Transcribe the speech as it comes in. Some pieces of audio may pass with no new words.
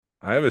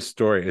I have a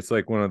story. It's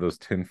like one of those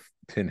tin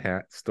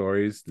hat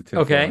stories, the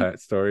tinfoil Okay. hat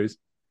stories.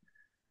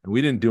 And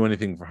we didn't do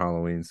anything for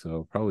Halloween,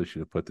 so probably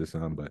should have put this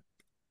on. But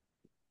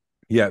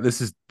yeah,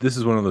 this is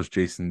one of those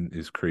Jason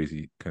is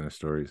crazy kind of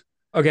stories.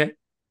 Okay.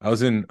 I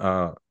was in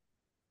a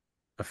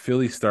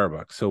Philly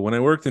Starbucks. So when I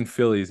worked in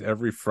Phillies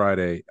every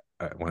Friday,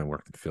 when I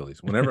worked in Phillies,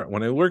 when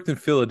I worked in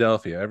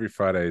Philadelphia every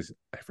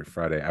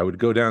Friday, I would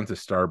go down to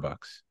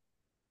Starbucks,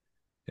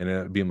 and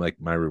it would be like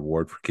my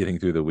reward for getting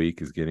through the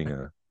week is getting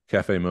a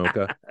cafe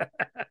mocha.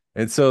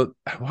 And so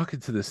I walk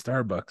into the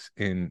Starbucks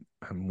and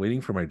I'm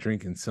waiting for my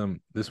drink, and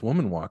this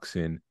woman walks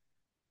in,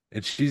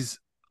 and she's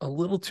a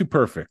little too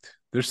perfect.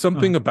 There's Uh,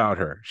 something about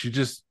her. She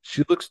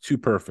looks too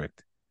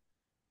perfect.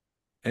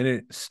 And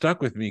it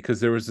stuck with me because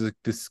there was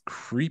this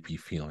creepy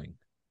feeling.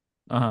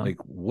 uh-huh. Like,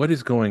 what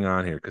is going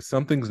on here? Because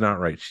something's not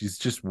right. She's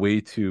just way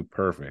too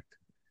perfect.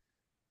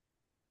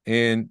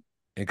 And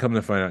and come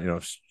to find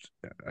out,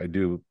 I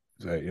do.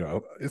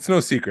 It's no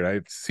secret.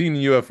 I've seen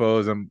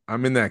UFOs.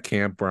 I'm in that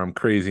camp where I'm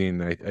crazy,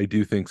 and I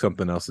do think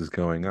something else is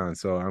going on.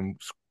 So I'm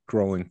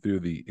scrolling through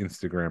the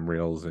Instagram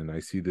reels, and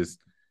I see this.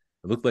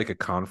 It looked like a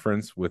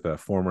conference with a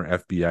former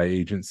FBI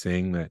agent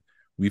saying that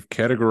we've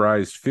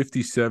categorized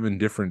 57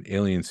 different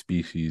alien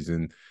species,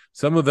 and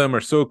some of them are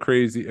so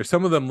crazy, or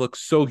some of them look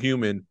so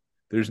human.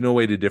 There's no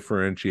way to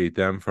differentiate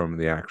them from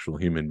the actual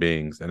human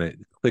beings. And it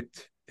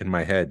clicked in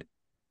my head.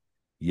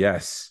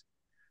 Yes.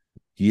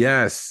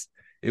 Yes.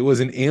 It was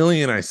an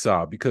alien I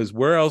saw, because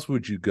where else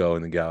would you go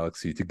in the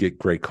galaxy to get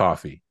great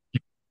coffee?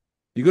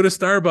 You go to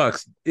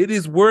Starbucks. It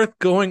is worth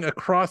going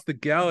across the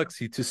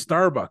galaxy to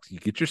Starbucks. You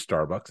get your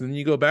Starbucks and then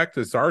you go back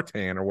to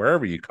Zartan or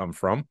wherever you come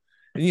from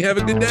and you have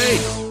a good day.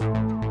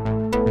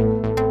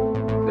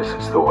 This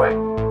is the way.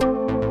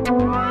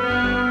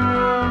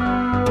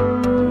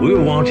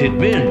 We're wanted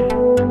men.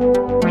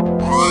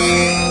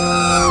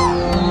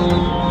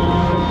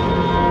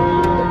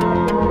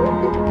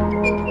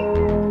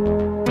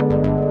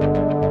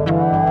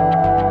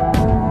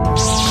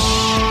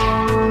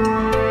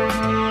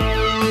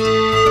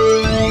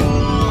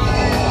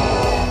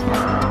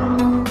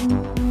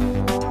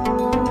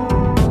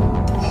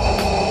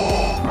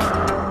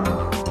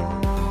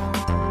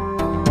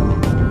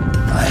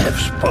 I have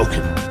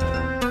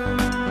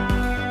spoken.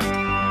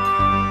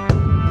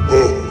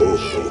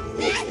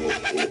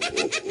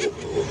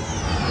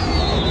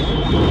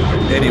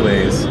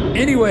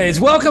 Anyways,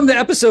 Welcome to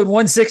episode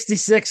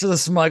 166 of the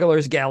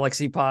Smugglers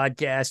Galaxy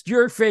podcast,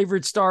 your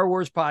favorite Star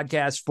Wars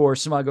podcast for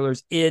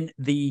smugglers in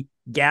the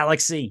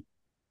galaxy.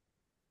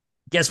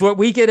 Guess what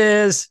week it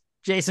is?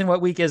 Jason,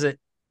 what week is it?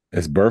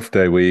 it's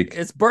birthday week.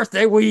 It's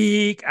birthday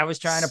week. I was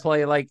trying to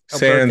play like a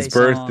Sans birthday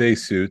song. birthday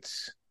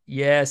suits.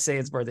 Yeah, say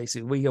it's birthday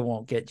suit. We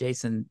won't get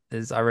Jason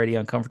is already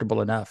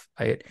uncomfortable enough.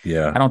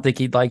 Yeah. I don't think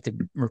he'd like to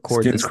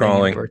record Skin's this thing in a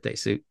crawling. birthday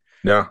suit.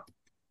 No.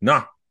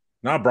 No.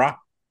 No, bro.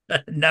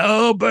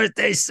 No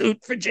birthday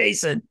suit for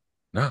Jason.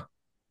 No.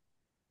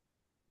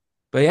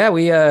 But yeah,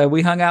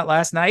 we hung out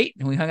last night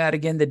and we hung out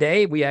again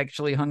today. We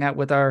actually hung out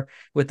with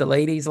the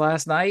ladies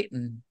last night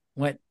and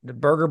went to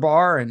Burger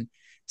Bar and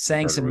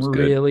sang Burger some was good.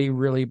 really,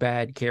 really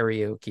bad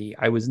karaoke.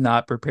 I was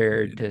not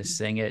prepared to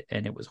sing it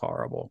and it was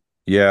horrible.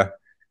 Yeah.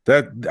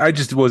 That I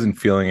just wasn't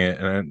feeling it.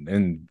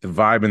 And the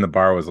vibe in the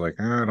bar was like,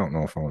 I don't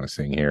know if I want to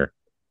sing here.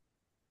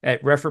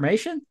 At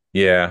Reformation?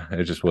 Yeah,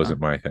 it just wasn't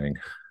my thing.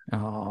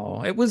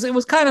 Oh, it was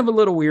kind of a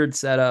little weird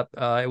setup.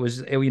 It was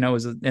in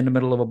the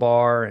middle of a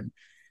bar and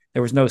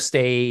there was no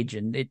stage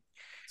and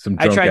Some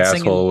I drunk tried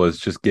singing. asshole was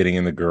just getting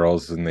in the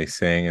girls and they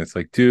sang, and it's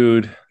like,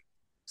 dude,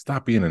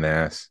 stop being an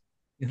ass.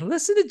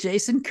 Listen to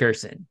Jason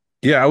Curson.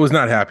 Yeah, I was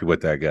not happy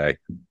with that guy.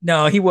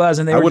 No, he was,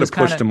 and they I were would have just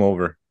kind pushed of him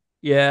over.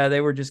 yeah,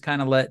 they were just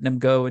kind of letting him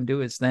go and do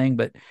his thing.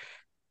 But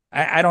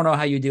I don't know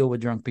how you deal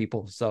with drunk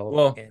people. So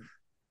Well,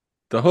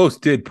 the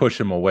host did push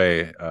him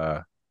away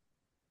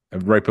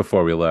right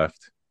before we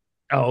left.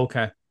 oh,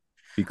 okay.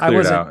 He I cleared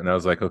wasn't out, and I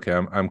was like, okay,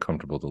 I'm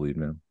comfortable to leave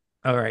now.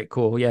 all right,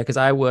 cool. Yeah, because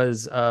I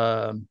was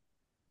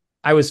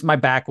my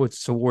back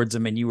was towards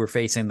him and you were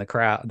facing the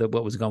crowd,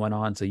 what was going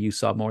on, so you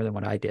saw more than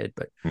what I did.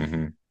 But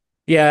Mm-hmm.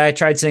 yeah, I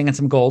tried singing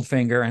some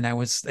Goldfinger, and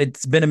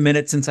it's been a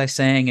minute since I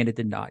sang, and it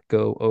did not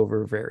go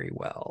over very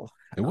well.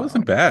 It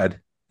wasn't bad.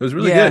 It was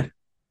really Yeah, good.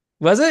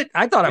 was it?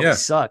 I thought it Yeah.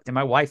 was sucked, and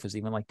my wife was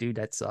even like, "Dude,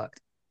 that sucked."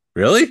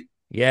 Really?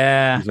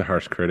 Yeah, He's a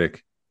harsh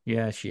critic.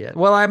 yeah, she is.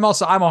 Well, I'm a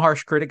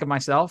harsh critic of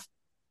myself,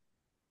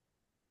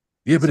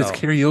 Yeah, but it's so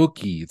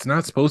karaoke. It's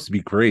not supposed to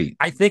be great.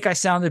 I think I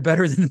sounded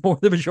better than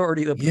the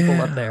majority of the people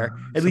up Yeah. there.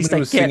 At least Somebody I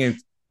was can't, singing.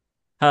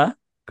 huh?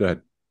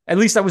 Good. At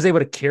least I was able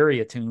to carry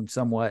a tune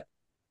somewhat.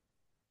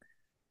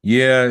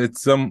 Yeah,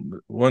 it's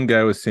one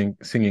guy was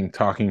singing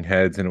Talking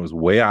Heads, and it was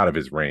way out of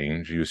his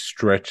range. He was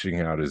stretching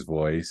out his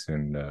voice,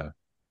 and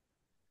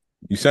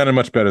you sounded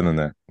much better than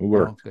that. It Oh,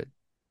 worked. good.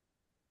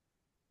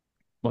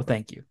 Well,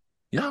 thank you.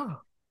 Yeah.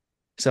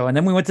 So, and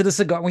then we went to the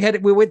cigar. We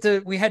had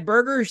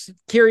burgers,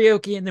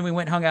 karaoke, and then we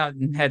went hung out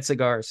and had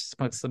cigars,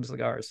 smoked some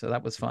cigars. So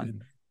that was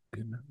fun.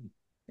 Good night.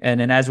 And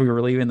then as we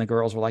were leaving, the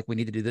girls were like, "We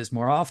need to do this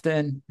more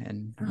often,"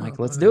 and I'm like,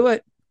 "Let's Go do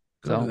it."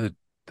 go to So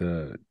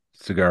the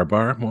Cigar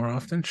bar more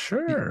often?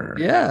 Sure.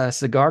 Yeah,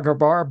 cigar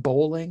bar,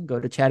 bowling, go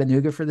to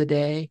Chattanooga for the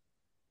day.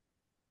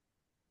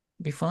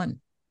 Be fun.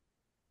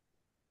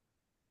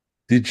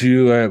 Did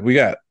you we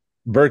got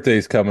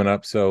birthdays coming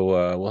up,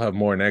 so we'll have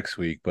more next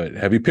week, but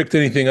have you picked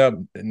anything up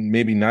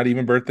maybe not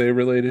even birthday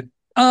related?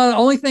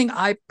 Only thing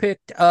I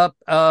picked up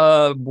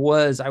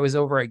was I was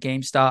over at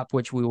GameStop,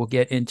 which we will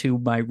get into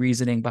my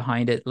reasoning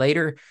behind it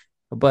later,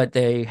 but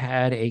they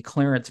had a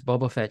clearance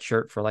Boba Fett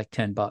shirt for like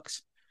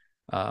 $10.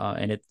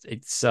 And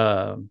it's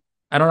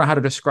I don't know how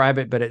to describe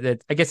it, but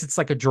I guess it's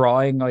like a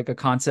drawing, like a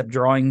concept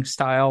drawing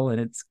style,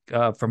 and it's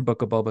from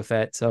Book of Boba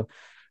Fett. So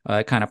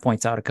it kind of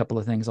points out a couple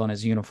of things on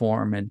his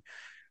uniform, and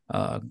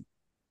uh,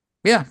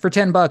 yeah, for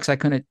 $10, I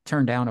couldn't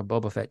turn down a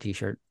Boba Fett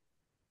t-shirt,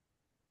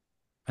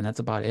 and that's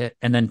about it.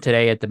 And then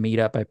today at the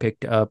meetup, I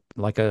picked up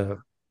like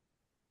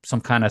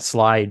some kind of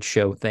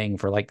slideshow thing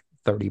for like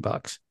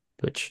 $30,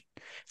 which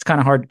it's kind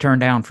of hard to turn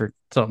down for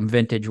something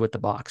vintage with the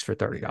box for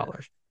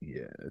 $30.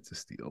 Yeah, it's a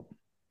steal.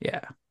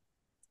 Yeah.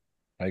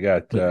 I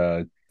got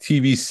But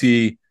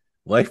TVC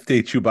Life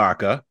Day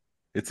Chewbacca.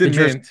 It's in did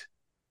yours mint.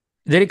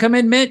 Did it come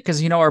in mint?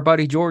 Because our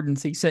buddy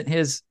Jordan's he sent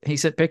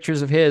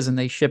pictures of his and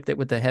they shipped it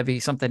with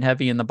something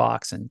heavy in the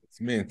box and It's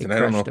mint, it and I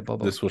don't know crushed if a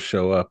bubble. this will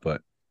show up,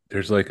 but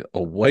there's like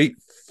a white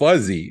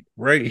fuzzy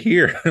right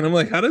here, and I'm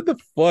like, how did the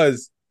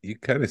fuzz? You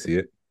kind of see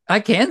it. I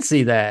can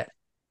see that.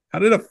 How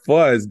did a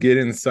fuzz get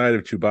inside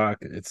of Chewbacca?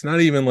 It's not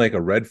even like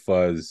a red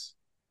fuzz.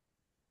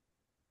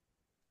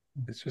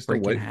 It's just a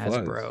Freaking white fuzz.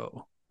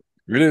 Hasbro.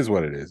 It is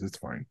what it is. It's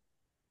fine.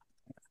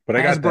 But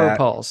I got Hasbro that.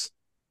 Pulse.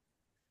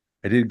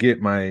 I did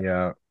get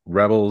my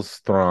Rebels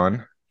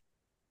Thrawn.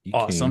 He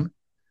came. Awesome.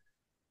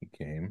 He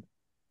came.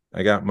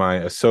 I got my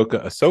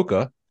Ahsoka.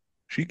 Ahsoka.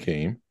 She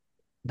came.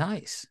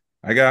 Nice.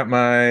 I got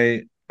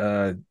my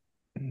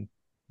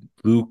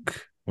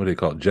Luke. What do they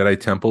call it? Jedi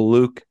Temple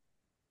Luke.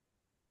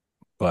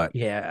 But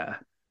Yeah.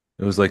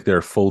 it was like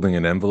they're folding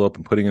an envelope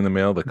and putting in the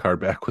mail. The card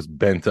back was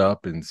bent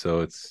up, and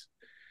so it's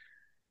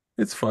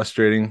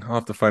frustrating. I'll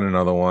have to find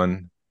another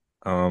one.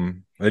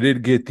 I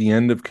did get the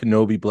end of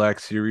Kenobi Black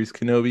Series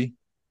Kenobi,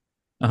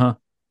 Uh-huh.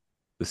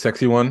 the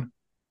sexy one.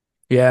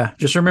 Yeah.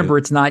 Just remember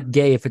it's not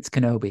gay if it's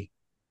Kenobi.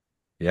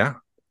 Yeah,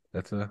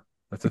 that's a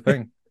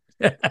thing.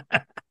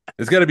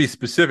 It's got to be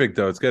specific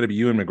though. It's got to be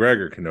Ewan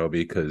McGregor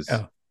Kenobi because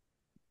Oh.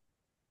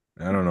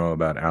 I don't know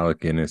about Alec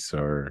Guinness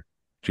or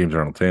James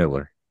Arnold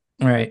Taylor.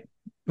 All right.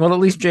 Well, at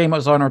least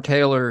James Arnold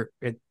Taylor,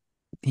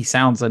 he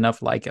sounds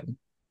enough like him.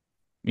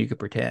 You could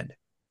pretend.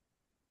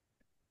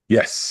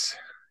 Yes.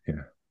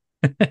 Yeah.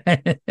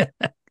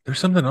 There's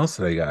something else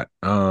that I got.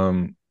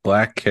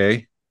 Black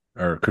K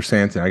or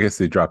Chrysanthemum. I guess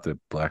they dropped the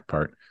black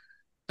part.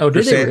 Oh,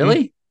 did they Chrysanthemum?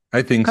 really?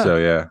 I think Huh. so,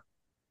 yeah.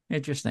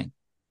 Interesting.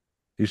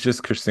 It's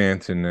just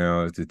Chrysanthemum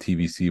now. It's a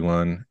TVC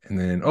one. And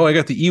then I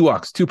got the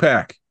Ewoks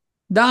 2-pack.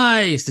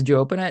 Nice. Did you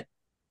open it?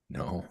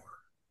 No.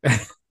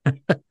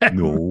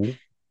 No.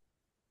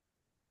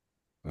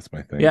 That's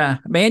my thing. Yeah,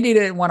 Mandy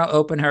didn't want to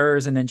open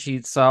hers, and then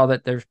she saw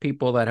that there's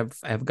people that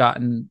have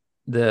gotten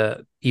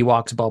the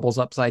Ewoks bubbles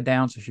upside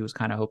down, so she was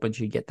kind of hoping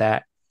she'd get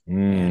that,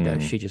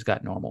 and she just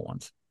got normal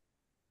ones.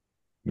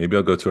 Maybe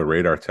I'll go to a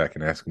radar tech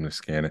and ask him to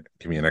scan it.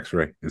 Give me an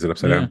X-ray. Is it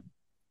upside Yeah, down?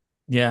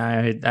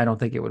 yeah. I don't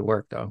think it would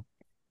work though.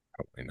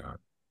 Probably not.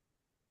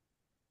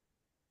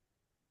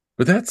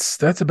 But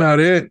that's about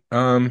it.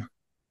 Yeah,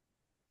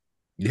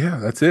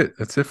 that's it.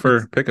 That's it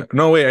for pickup.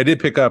 No, wait, I did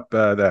pick up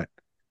that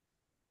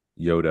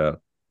Yoda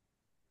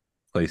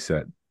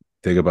playset,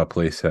 Dagobah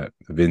playset,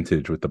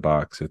 vintage with the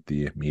box at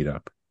the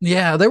meetup.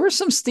 Yeah, there were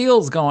some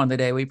steals going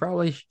today. We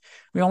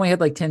only had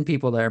like 10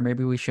 people there.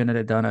 Maybe we shouldn't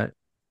have done an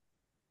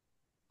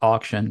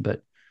auction,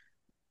 but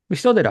we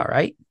still did all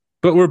right.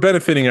 But we're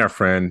benefiting our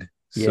friend.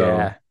 So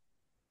Yeah.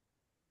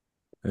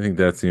 I think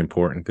that's the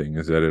important thing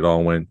is that it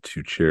all went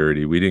to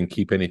charity. We didn't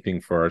keep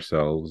anything for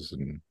ourselves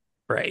and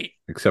Right.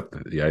 except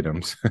the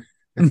items.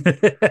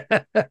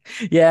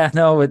 Yeah,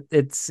 no,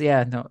 it's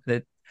yeah, no.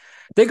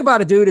 Think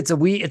about it, dude. It's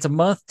a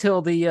month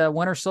till the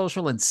winter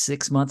social and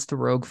 6 months to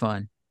Rogue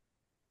Fun.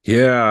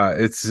 Yeah,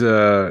 it's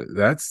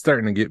that's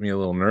starting to get me a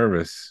little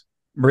nervous.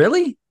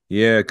 Really?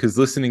 Yeah, because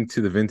listening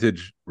to the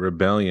Vintage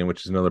Rebellion,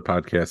 which is another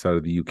podcast out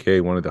of the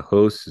UK, one of the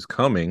hosts is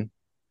coming,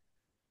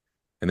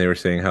 and they were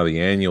saying how the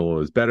annual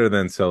was better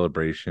than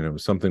Celebration. It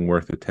was something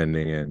worth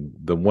attending, and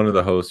one of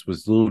the hosts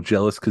was a little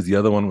jealous because the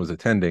other one was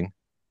attending.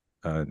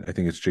 I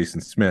think it's Jason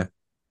Smith,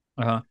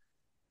 Uh-huh.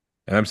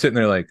 and I'm sitting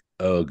there like,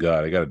 oh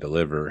god, I got to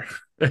deliver.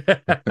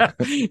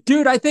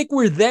 Dude, I think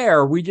we're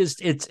there. We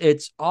just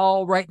it's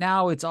all right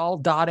now. It's all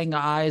dotting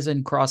I's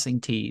and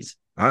crossing T's.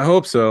 I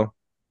hope so.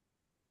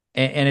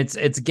 And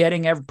it's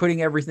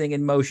putting everything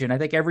in motion. I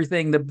think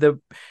everything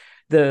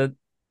the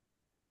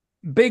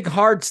big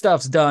hard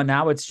stuff's done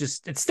now.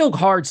 It's still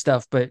hard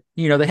stuff, but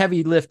the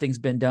heavy lifting's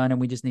been done, and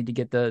we just need to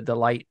get the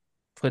light,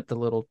 put the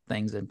little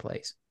things in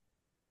place.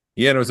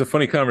 Yeah, and it was a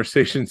funny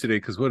conversation today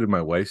because what did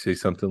my wife say?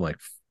 Something like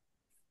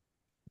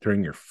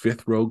during your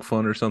fifth Rogue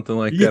Fun or something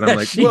like that. I'm Yeah,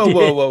 like, she whoa,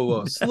 whoa, did. whoa,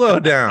 whoa, slow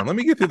down. Let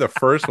me get through the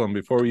first one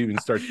before we even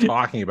start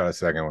talking about a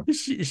second one.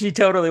 She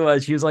totally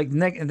was. She was like,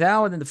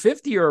 now in the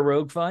 50-year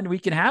Rogue Fund, we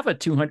can have a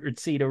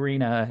 200-seat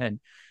arena. And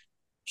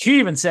she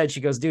even said,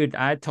 she goes, dude,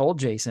 I told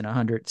Jason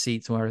 100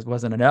 seats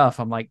wasn't enough.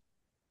 I'm like,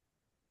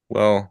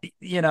 Well,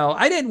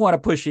 I didn't want to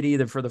push it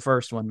either for the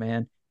first one,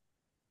 man.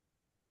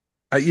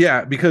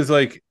 yeah, because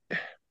like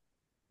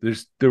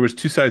there was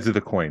two sides of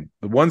the coin.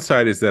 The one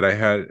side is that I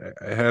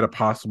had a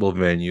possible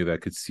venue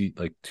that could seat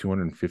like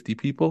 250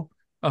 people,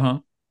 Uh-huh.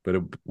 but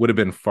it would have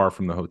been far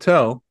from the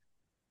hotel,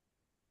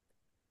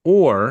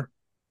 or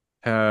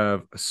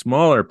have a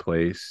smaller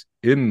place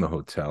in the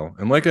hotel.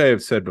 And like I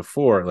have said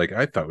before, like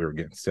I thought we were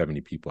getting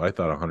 70 people. I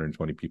thought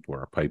 120 people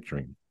were a pipe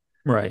dream.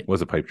 Right.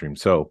 Was a pipe dream.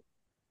 So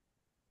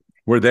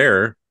we're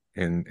there,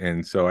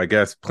 and so I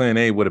guess plan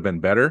A would have been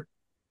better.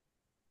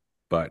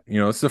 But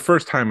it's the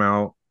first time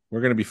out.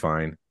 We're gonna be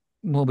fine.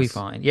 We'll be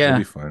fine. We'll Yeah.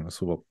 be fine.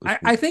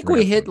 I think we're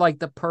gonna we have hit fun. like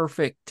the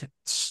perfect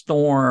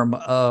storm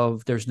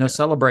of there's no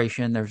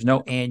celebration, there's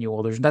no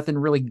annual, there's nothing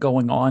really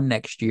going on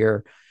next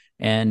year.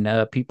 And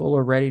people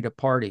are ready to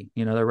party.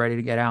 They're ready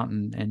to get out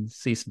and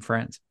see some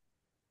friends.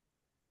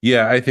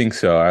 Yeah, I think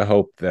so. I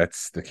hope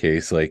that's the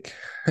case. Like,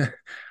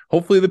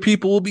 hopefully the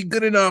people will be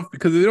good enough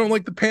because if they don't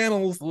like the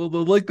panels, they'll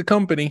like the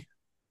company.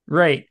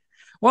 Right.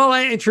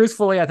 Well,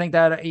 truthfully, I think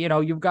that,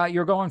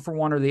 you're going for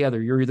one or the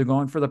other. You're either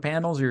going for the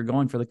panels or you're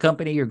going for the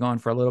company. You're going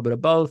for a little bit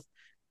of both.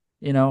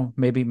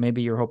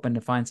 Maybe you're hoping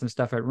to find some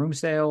stuff at room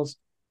sales.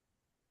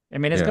 I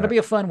mean, it's going to Yeah, be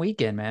a fun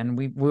weekend, man.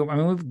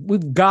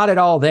 We've got it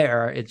all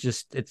there.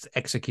 It's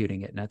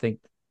executing it. And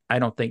I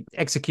don't think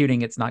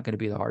executing it's not going to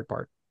be the hard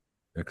part.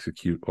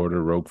 execute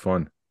order Rogue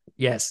Fun.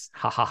 Yes.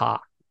 Ha ha ha.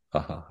 Ha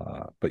ha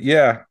ha. But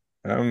yeah,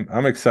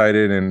 I'm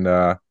excited,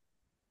 and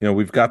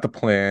we've got the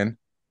plan.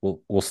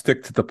 We'll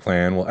stick to the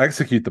plan. We'll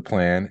execute the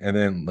plan, and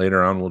then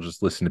later on we'll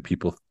just listen to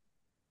people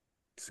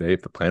say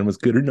if the plan was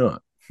good or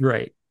not.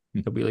 Right.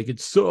 They'll be like, it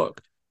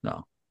sucked.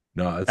 No,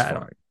 No, that's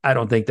fine. I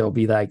don't think they'll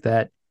be like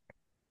that.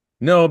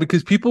 No,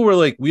 because people were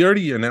like, we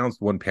already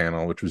announced one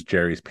panel, which was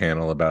Jerry's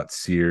panel about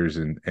Sears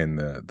and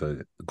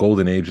the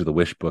golden age of the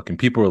Wish book, and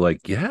people were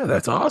like, yeah,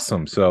 that's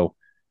awesome. So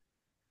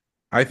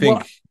I Well,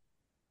 think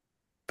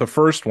the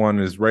first one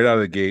is right out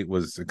of the gate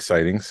was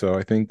exciting. So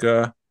I think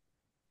we're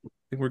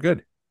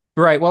good.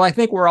 right. Well, I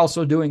think we're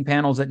also doing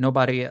panels that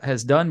nobody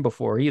has done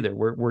before either.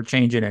 We're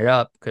changing it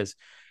up because,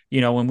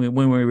 when we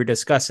were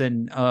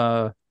discussing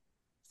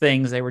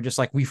things, they were just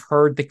like, we've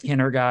heard the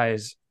Kenner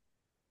guys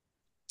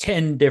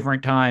 10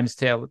 different times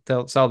tell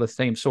the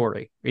same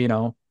story.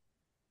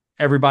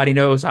 Everybody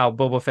knows how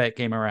Boba Fett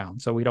came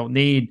around, so we don't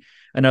need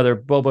another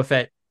Boba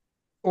Fett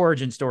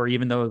origin story,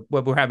 even though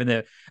we're having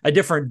a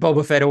different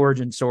Boba Fett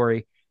origin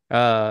story.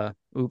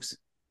 Oops.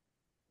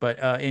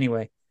 But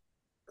anyway.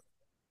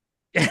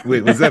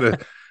 Wait,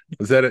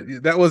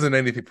 that wasn't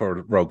anything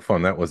for Rogue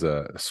Fun. That was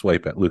a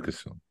swipe at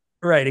Lucasfilm.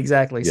 Right,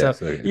 exactly. So,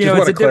 Yes, I just want it's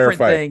to a different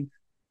clarify. thing.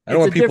 I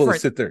don't It's a want people to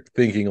different, sit there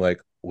thinking like,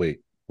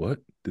 wait, what?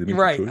 Did they make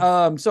a right.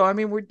 choice? So, I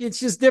mean, it's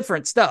just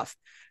different stuff.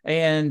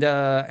 And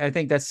I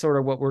think that's sort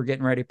of what we're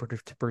getting ready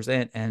to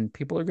present, and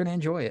people are going to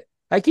enjoy it.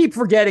 I keep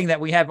forgetting that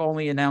we have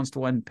only announced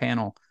one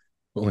panel.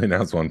 Only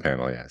announced one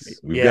panel, yes.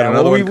 We've got Yeah, well,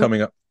 another one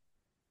coming up.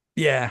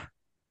 yeah.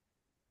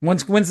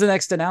 When's the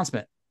next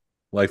announcement?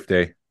 Life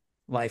Day,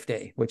 Life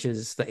Day, which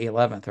is the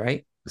 11th,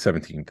 right? the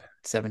 17th.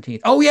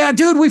 17th. Oh yeah,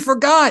 dude, we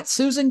forgot.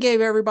 Susan gave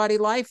everybody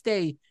Life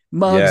Day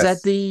mugs at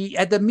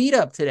Yes. the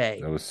meetup today.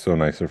 That was so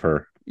nice of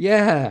her.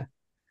 Yeah.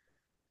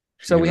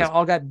 She So gave we us, have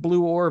all got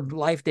Blue Orb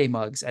Life Day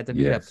mugs at the meetup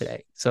yes.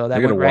 today. So I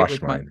that got to went right wash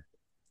with my mine.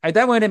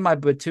 that went in my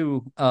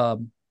Batu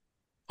on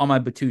my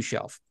Batu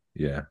shelf.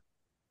 Yeah.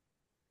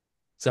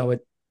 So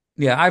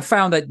yeah, I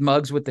found that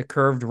mugs with the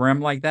curved rim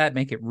like that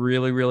make it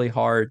really, really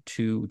hard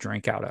to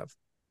drink out of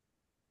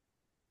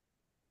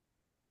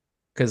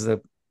because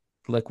the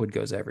liquid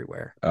goes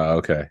everywhere.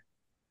 Okay.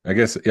 I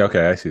guess, yeah,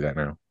 okay. I see that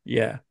now.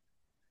 Yeah.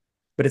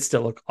 But it's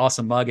still an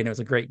awesome mug and it was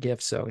a great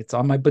gift. So it's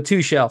on my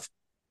Batu shelf.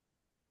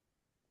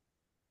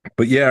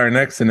 But yeah, our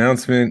next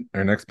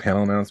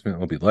panel announcement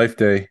will be Life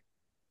Day.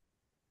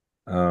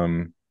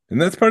 And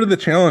that's part of the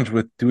challenge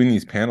with doing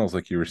these panels,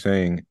 like you were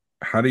saying.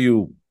 How do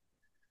you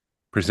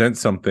present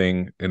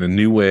something in a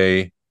new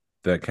way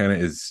that kind of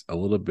is a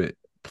little bit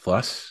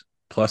plus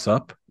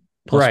up,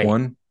 plus Right.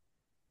 one?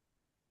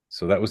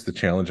 So that was the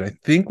challenge. I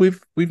think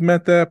we've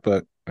met that,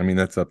 but I mean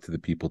that's up to the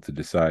people to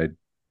decide.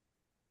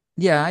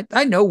 Yeah,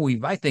 I know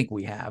I think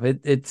we have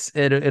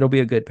it'll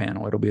be a good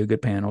panel. It'll be a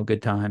good panel,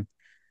 good time.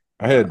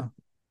 I had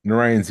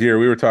Narayan's ear.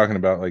 We were talking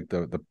about like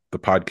the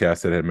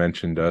podcast that had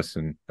mentioned us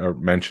and or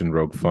mentioned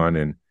Rogue Fun,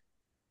 and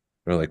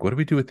they're like, "What do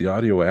we do with the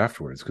audio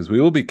afterwards?" Because we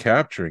will be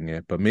capturing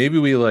it, but maybe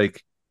we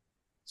like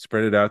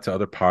spread it out to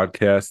other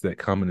podcasts that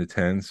come and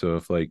attend.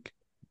 So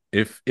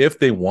if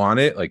they want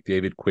it, like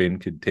David Quinn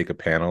could take a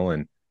panel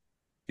and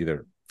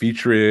either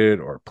feature it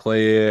or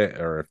play it,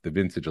 or if the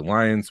Vintage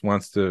Alliance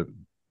wants to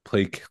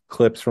play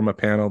clips from a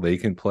panel, they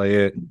can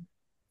play it.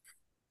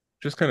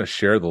 just kind of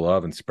share the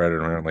love and spread it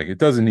around. Like, it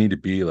doesn't need to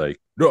be like,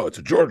 no, it's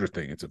a Georgia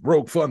thing. It's a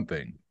Rogue Fun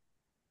thing.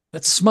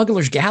 That's a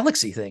Smuggler's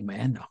Galaxy thing,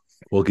 man. No.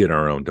 We'll get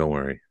our own. Don't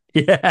worry.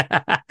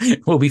 Yeah,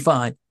 we'll be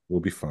fine.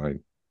 We'll be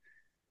fine.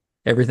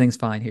 Everything's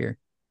fine here.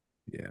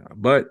 Yeah.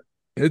 But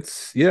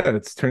it's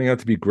turning out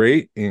to be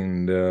great.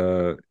 And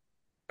I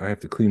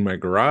have to clean my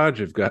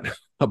garage. I've got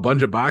a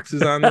bunch of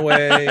boxes on the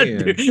way.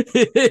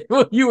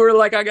 And You were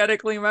like, I got to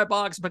clean my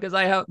box because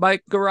I have my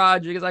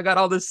garage because I got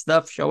all this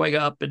stuff showing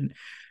up. And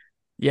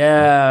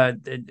yeah,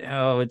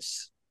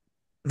 it's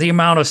the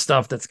amount of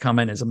stuff that's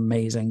coming is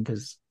amazing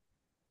because,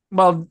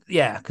 well,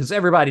 yeah, because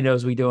everybody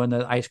knows we doing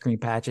the ice cream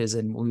patches,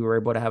 and we were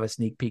able to have a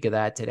sneak peek of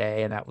that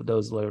today, and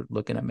those are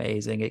looking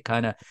amazing. It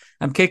kind of,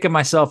 I'm kicking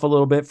myself a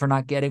little bit for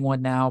not getting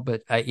one now,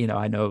 but I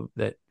know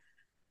that,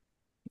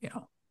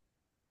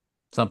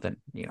 something,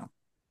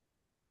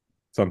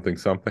 something.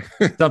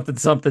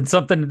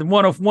 something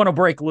want to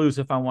break loose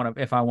if I want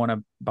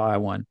to buy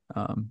one.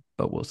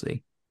 But we'll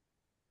see.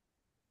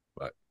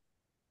 But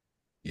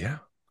yeah,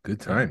 good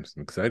times.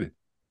 I'm excited.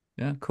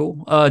 Yeah,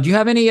 cool. Do you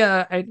have any?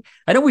 I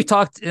know we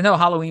talked. I know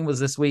Halloween was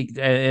this week,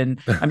 and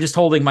I'm just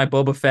holding my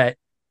Boba Fett.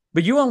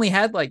 But you only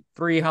had like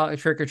 3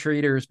 trick or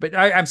treaters. But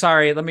I'm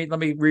sorry. Let me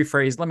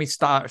rephrase. Let me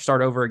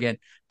start over again.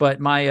 But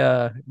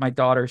my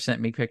daughter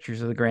sent me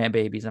pictures of the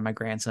grandbabies, and my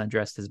grandson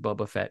dressed as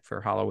Boba Fett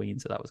for Halloween,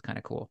 so that was kind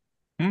of cool.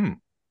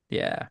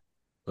 Yeah.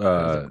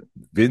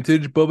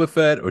 Vintage Boba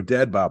Fett or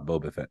Dad Bob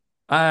Boba Fett?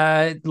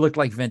 It looked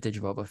like vintage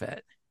Boba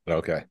Fett.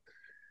 Okay,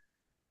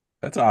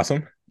 that's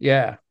awesome.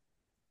 Yeah.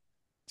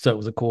 So it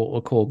was a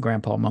cool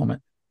grandpa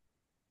moment.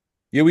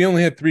 Yeah, we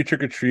only had 3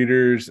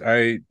 trick-or-treaters.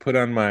 I put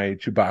on my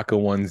Chewbacca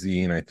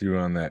onesie and I threw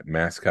on that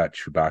mascot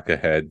Chewbacca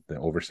head, the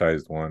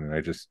oversized one, and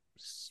I just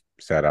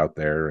sat out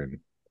there. And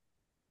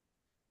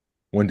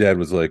one dad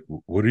was like,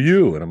 "What are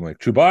you?" And I'm like,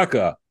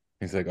 "Chewbacca."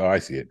 He's like, "Oh, I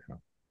see it now."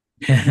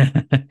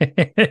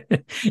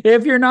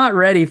 If you're not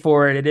ready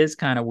for it, it is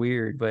kind of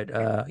weird, but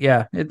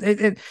yeah,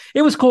 it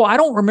was cool. I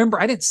don't remember.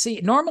 I didn't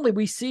see. Normally,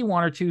 we see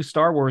 1 or 2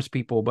 Star Wars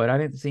people, but I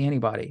didn't see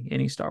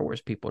any Star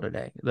Wars people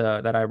today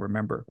that I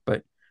remember.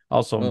 But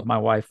also, my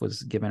wife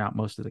was giving out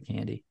most of the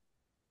candy.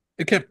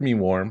 It kept me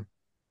warm,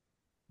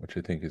 which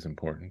I think is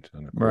important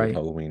on a cold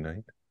Halloween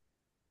night.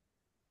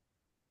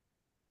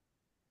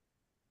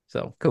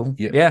 So cool.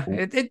 Yeah.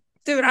 Cool.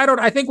 Dude,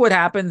 I think what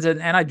happens,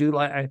 and I do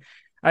like.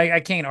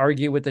 I can't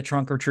argue with the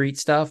trunk or treat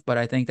stuff, but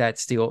I think that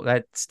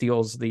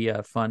steals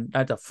the fun,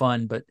 not the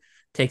fun, but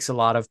takes a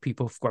lot of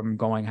people from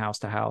going house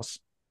to house.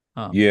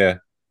 Yeah.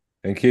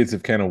 And kids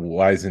have kind of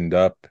wisened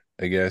up,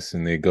 I guess,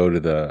 and they go to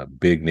the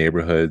big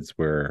neighborhoods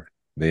where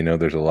they know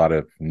there's a lot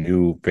of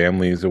new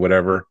families or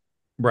whatever.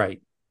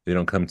 Right. They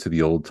don't come to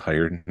the old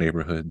tired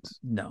neighborhoods.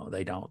 No,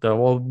 they don't.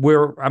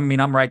 Well,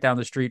 I'm right down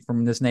the street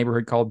from this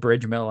neighborhood called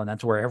Bridge Mill, and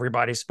that's where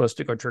everybody's supposed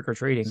to go trick or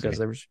treating because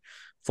there's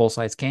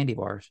full-size candy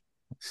bars.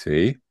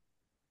 See?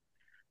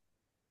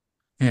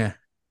 Yeah.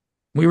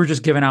 We were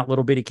just giving out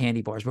little bitty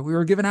candy bars, but we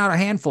were giving out a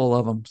handful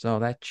of them, so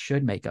that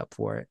should make up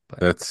for it. But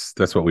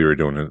that's what we were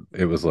doing.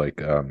 It was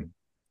like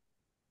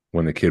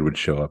when the kid would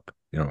show up,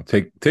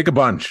 take a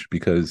bunch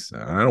because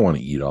I don't want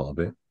to eat all of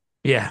it.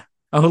 Yeah.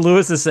 Oh,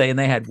 Lewis is saying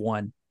they had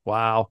 1.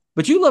 Wow.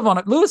 But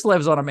Lewis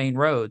lives on a main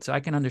road, so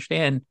I can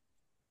understand.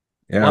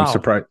 Yeah, wow.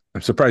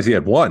 I'm surprised he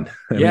had 1.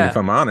 I mean, if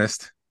I'm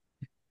honest.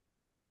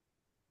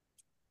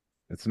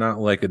 It's not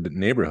like a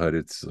neighborhood.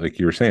 It's like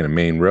you were saying, a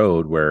main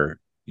road where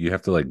you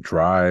have to like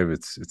drive.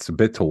 It's a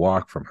bit to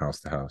walk from house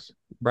to house.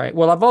 Right.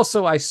 Well,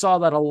 I saw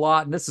that a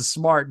lot, and this is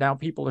smart. Now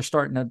people are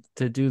starting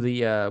to do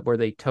the where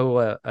they tow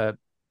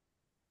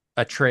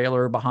a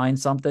trailer behind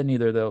something.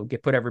 Either they'll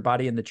put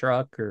everybody in the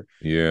truck or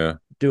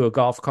do a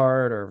golf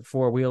cart or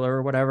 4-wheeler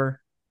or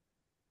whatever.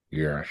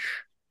 Yes.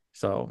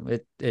 So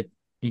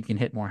you can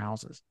hit more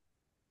houses.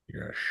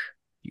 Yes.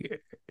 Yes.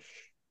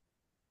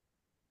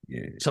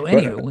 Yeah. So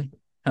anyway.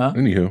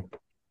 Anywho,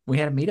 we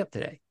had a meetup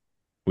today.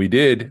 We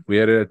did. We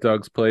had it at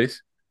Doug's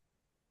place.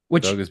 Go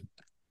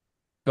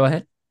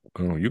ahead.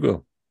 Oh, you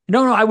go.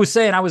 No. I was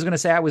going to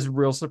say I was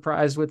real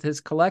surprised with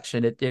his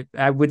collection.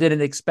 I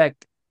didn't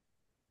expect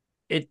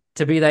it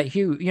to be that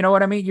huge. You know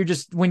what I mean? You're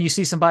just when you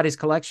see somebody's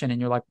collection and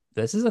you're like,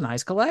 this is a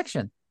nice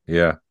collection.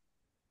 Yeah.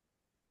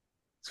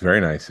 It's very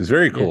nice. It's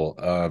very cool.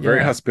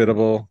 Very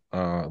hospitable.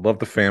 Love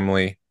the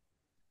family.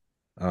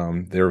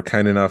 They were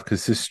kind enough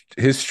because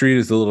his street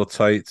is a little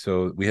tight,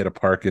 so we had to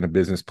park in a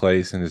business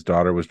place, and his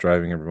daughter was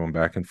driving everyone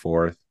back and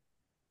forth.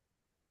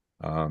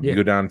 You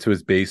go down to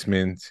his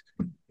basement,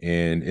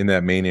 and in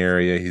that main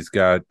area, he's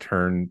got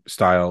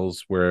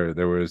turnstiles where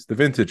there was the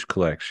vintage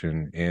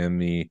collection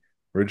and the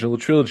original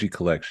trilogy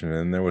collection,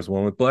 and there was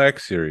one with Black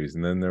Series,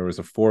 and then there was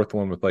a 4th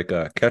one with like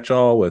a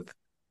catch-all with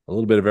a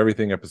little bit of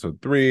everything, episode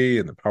 3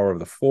 and the Power of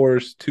the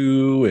Force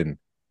 2 and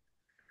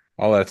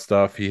all that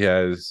stuff. He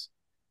has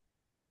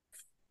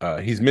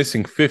he's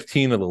missing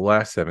 15 of the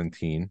last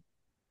 17.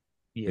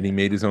 And he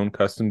made his own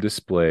custom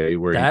display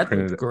where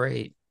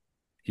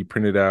he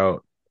printed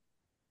out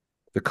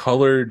the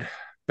colored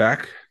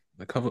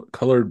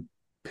colored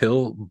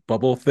pill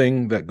bubble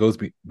thing that goes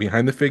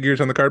behind the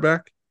figures on the card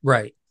back.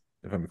 Right.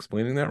 if I'm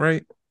explaining that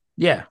right.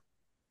 Yeah.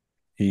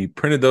 He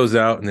printed those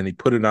out and then he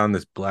put it on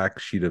this black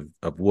sheet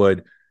of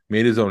wood,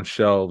 made his own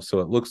shelves so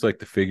it looks like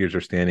the figures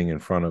are standing in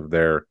front of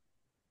their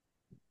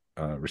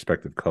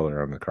respective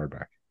color on the card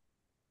back.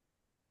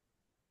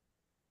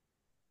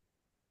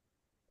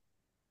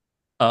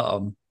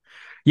 Um,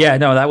 yeah,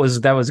 no, that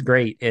was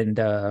great. And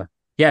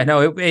yeah,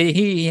 no,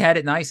 he had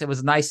it nice. It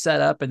was a nice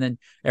setup. And then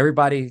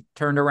everybody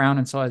turned around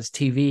and saw his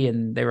TV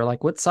and they were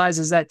like, "What size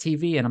is that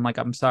TV?" And I'm like,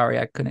 "I'm sorry,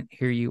 I couldn't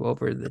hear you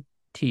over the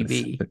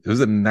TV." It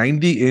was a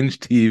 90-inch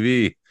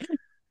TV.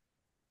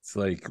 It's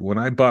like when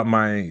I bought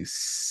my,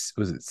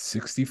 was it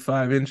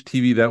 65-inch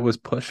TV that was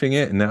pushing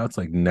it, and now it's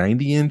like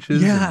 90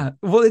 inches. Yeah.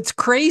 Well, it's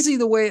crazy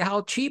the way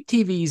how cheap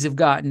TVs have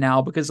gotten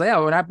now because yeah,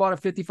 when I bought a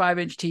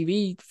 55-inch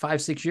TV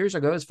 5-6 years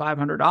ago, it's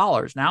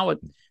 $500. Now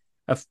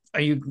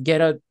you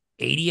get a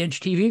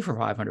 80-inch TV for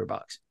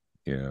 $500.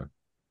 Yeah.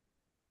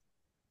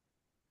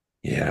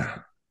 Yeah.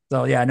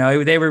 So yeah, no,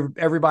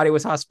 everybody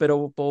was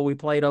hospitable. We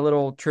played a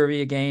little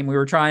trivia game.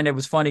 It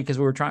was funny because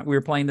we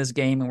were playing this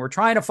game and we're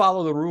trying to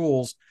follow the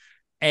rules.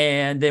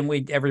 And then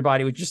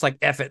everybody was just like,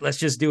 F it, let's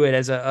just do it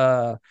as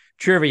a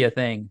trivia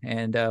thing.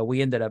 And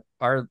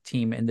our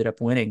team ended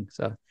up winning.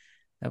 So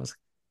that was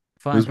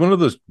It was fun. one of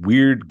those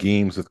weird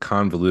games with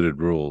convoluted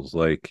rules.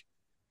 Like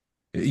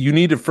you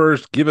need to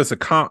first give us a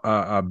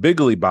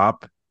biggly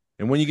bop,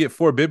 and when you get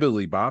 4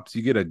 bibbly bops,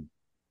 you get a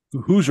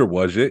Hoosier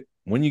was it.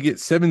 When you get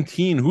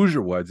 17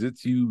 Hoosier was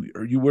it, you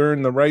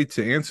earn the right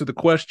to answer the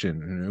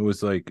question. And it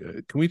was like,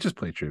 can we just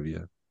play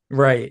trivia?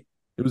 Right.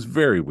 It was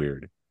very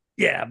weird.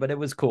 Yeah, but it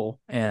was cool.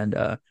 And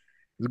It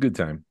was a good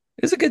time.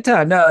 it was a good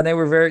time. No, and they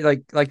were very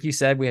like you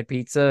said, we had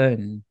pizza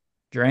and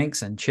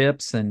drinks and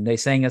chips, and they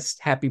sang us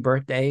happy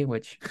birthday,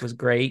 which was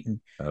great. And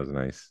That was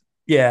nice.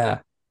 yeah,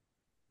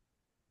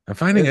 I'm it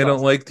finding was I don't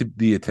awesome. like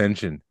the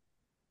attention.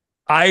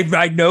 I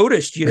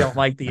noticed you don't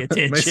like the My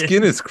attention.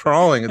 skin is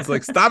crawling. It's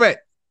like, stop it.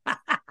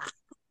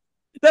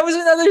 That was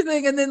another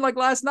thing. And then like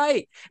last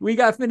night we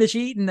got finished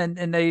eating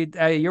and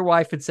your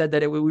wife had said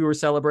that we were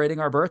celebrating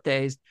our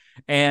birthdays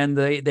and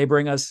they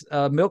bring us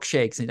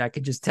milkshakes and I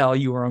could just tell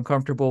you were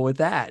uncomfortable with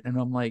that. And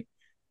I'm like,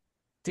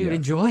 dude, Yeah.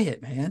 enjoy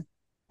it, man.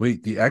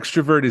 Wait, the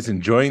extrovert is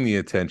enjoying the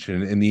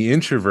attention and the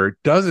introvert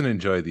doesn't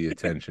enjoy the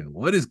attention.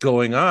 What is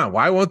going on?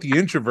 Why won't the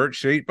introvert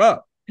shape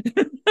up?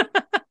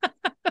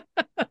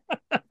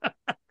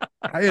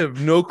 I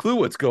have no clue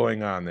what's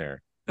going on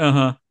there.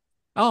 Uh-huh.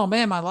 Oh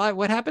man,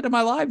 what happened to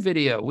my live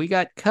video? We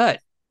got cut.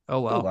 Oh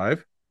Still well.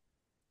 live.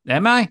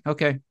 Am I?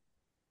 Okay.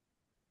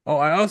 Oh,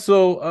 I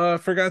also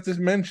forgot to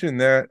mention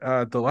that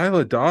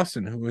Delilah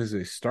Dawson, who is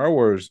a Star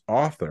Wars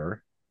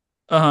author,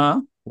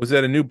 Uh-huh. was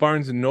at a new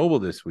Barnes and Noble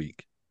this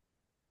week.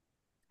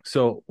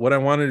 So what I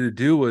wanted to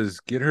do was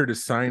get her to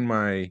sign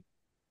my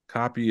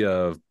copy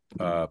of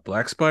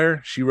Black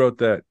Spire. She wrote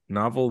that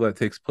novel that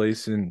takes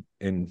place in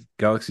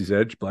Galaxy's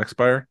Edge, Black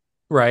Spire.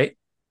 Right.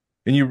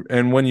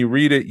 And when you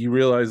read it, you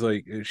realize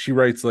like she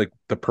writes like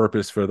the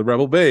purpose for the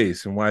Rebel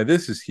base and why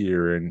this is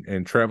here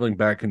and traveling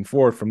back and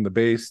forth from the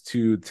base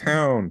to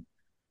town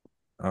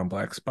on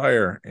Black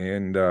Spire.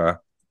 And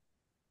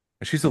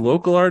she's a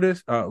local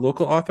artist,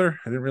 local author.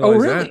 I didn't Oh,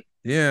 realize that. really?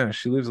 Yeah,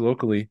 she lives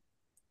locally.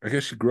 I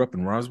guess she grew up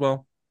in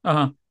Roswell.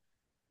 Uh-huh.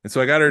 And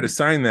so I got her to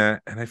sign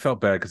that, and I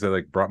felt bad because I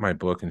like brought my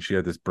book, and she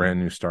had this brand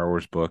new Star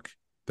Wars book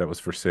that was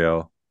for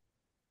sale.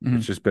 Mhm.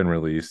 It's just been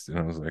released, and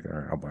I was like, all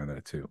right, I'll buy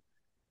that too.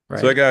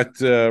 So I Right.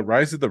 got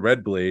Rise of the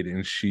Red Blade,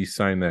 and she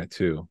signed that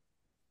too.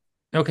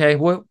 Okay.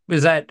 What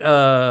is that?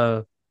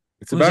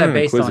 It's Who's about that an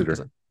based on?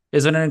 Inquisitor.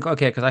 Is it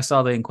okay? Because I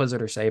saw the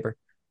Inquisitor saber.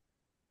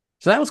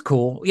 So that was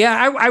cool.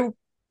 Yeah, I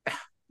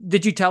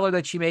did you tell her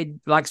that she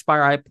made Black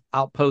Spire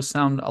Outpost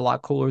sound a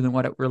lot cooler than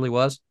what it really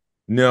was?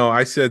 No,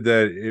 I said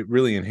that it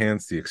really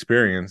enhanced the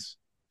experience.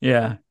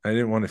 Yeah. I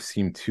didn't want to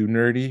seem too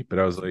nerdy, but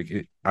I was like,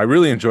 I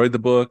really enjoyed the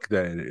book.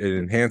 That it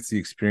enhanced the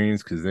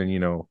experience because then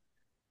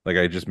like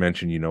I just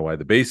mentioned, why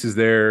the base is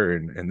there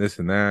and this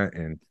and that.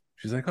 And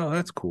she's like, oh,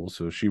 that's cool.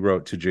 So she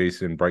wrote to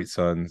Jason Bright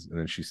Suns, and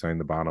then she signed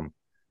the bottom.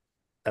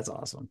 That's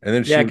awesome. And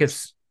then Yeah,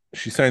 because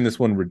she signed this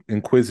one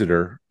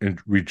Inquisitor and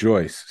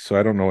Rejoice. So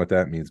I don't know what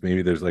that means.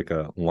 Maybe there's like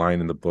a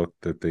line in the book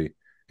that the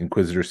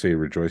Inquisitors say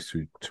rejoice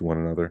to one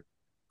another.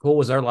 cool.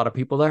 Was there a lot of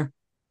people there?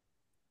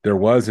 There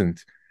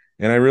wasn't.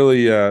 And I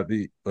really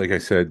like I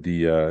said,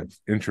 the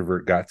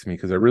introvert got to me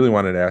because I really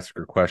wanted to ask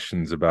her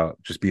questions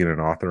about just being an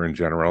author in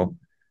general.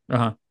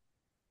 Uh-huh.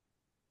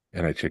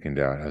 And I chickened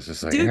out. I was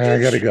just like, Dude,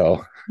 I gotta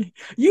go.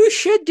 you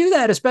should do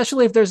that,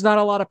 especially if there's not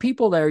a lot of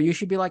people there. You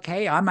should be like,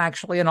 hey, I'm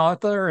actually an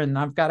author and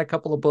I've got a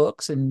couple of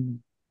books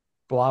and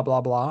blah, blah,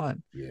 blah.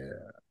 And, Yeah.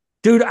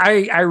 dude,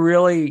 I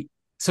really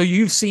so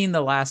you've seen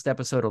the last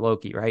episode of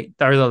Loki, right?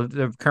 Or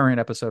the current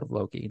episode of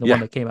Loki, the one Yeah.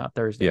 that came out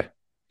Thursday. Yeah.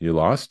 You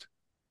lost?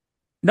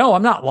 No,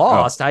 I'm not Oh,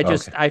 lost.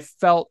 okay. I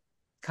felt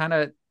kind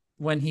of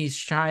when he's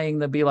trying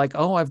to be like,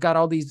 oh, I've got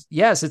all these.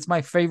 Yes, it's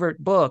my favorite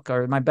book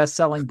or my best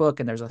selling book.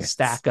 And there's a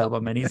stack of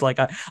them. And he's like,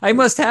 I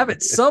must have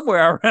it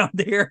somewhere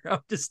around here. I'm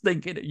just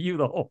thinking of you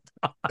the whole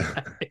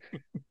time.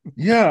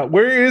 Yeah,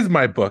 where is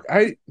my book?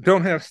 I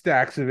don't have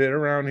stacks of it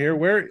around here.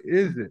 Where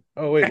is it?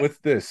 Oh wait, what's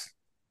this?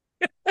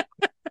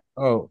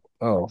 Oh,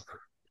 what's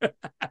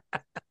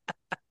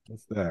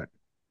that?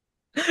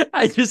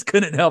 I just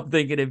couldn't help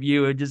thinking of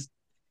you and just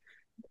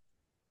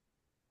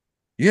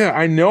Yeah,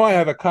 I know I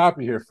have a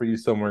copy here for you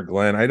somewhere,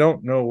 Glenn. I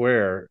don't know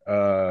where.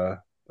 Oh,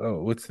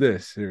 what's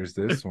this? Here's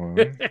this one.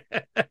 Here's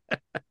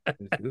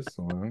this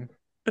one.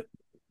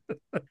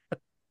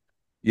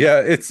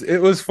 Yeah,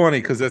 it was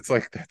funny because it's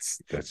like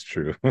that's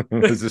true.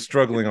 As a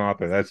struggling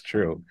author, that's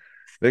true.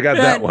 They got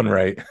that that one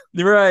right.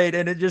 right.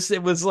 And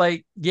it was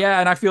like, yeah,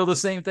 and I feel the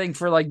same thing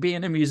for like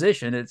being a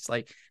musician. It's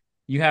like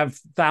you have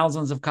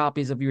thousands of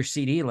copies of your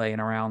CD laying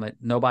around that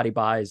nobody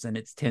buys, and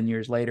it's 10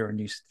 years later and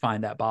you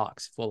find that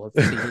box full of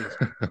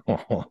CDs.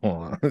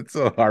 Oh, it's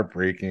so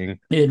heartbreaking.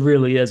 It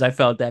really is. I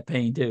felt that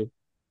pain too.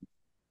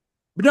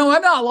 But no,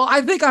 I'm not.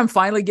 I think I'm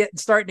finally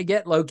starting to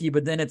get Loki,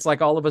 but then it's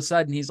like all of a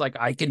sudden he's like,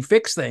 I can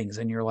fix things.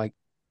 And you're like,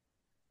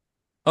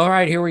 all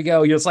right, here we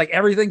go. It's like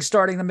everything's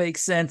starting to make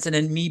sense. And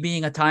then me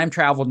being a time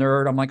travel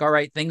nerd, I'm like, all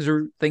right, things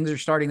are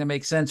starting to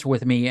make sense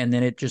with me. And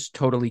then it just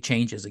totally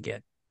changes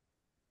again.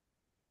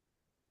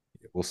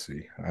 We'll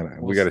see. We'll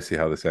We got see. to see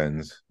how this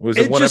ends. Was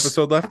it It one just,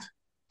 episode left?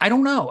 I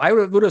don't know. I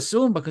would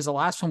assume because the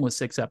last one was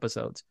 6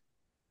 episodes.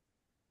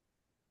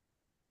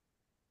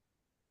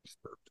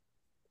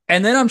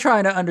 And then I'm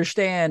trying to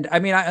understand. I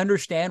mean, I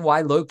understand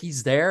why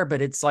Loki's there,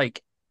 but it's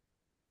like,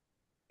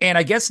 and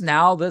I guess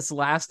now this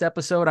last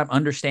episode, I'm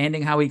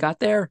understanding how he got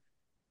there.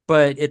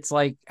 But it's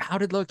like, how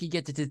did Loki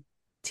get to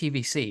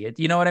TVC?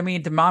 You know what I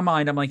mean? To my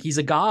mind, I'm like, he's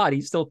a god.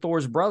 He's still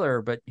Thor's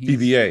brother, but he's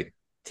TVA.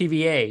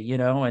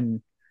 TVA,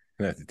 and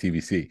That's the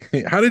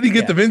TVC. How did he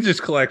get yeah, the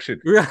Vintage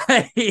Collection?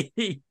 right.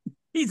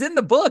 He's in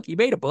the book. He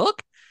made a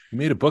book. He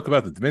made a book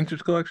about the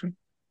Vintage Collection.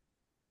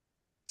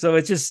 So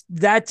it's just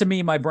that to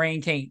me, my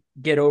brain can't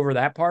get over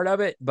that part of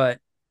it, but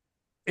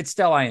it's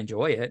still, I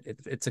enjoy it.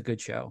 It's a good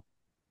show.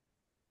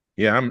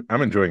 Yeah,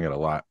 I'm enjoying it a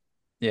lot.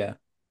 Yeah.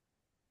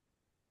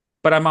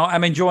 But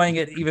I'm enjoying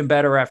it even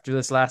better after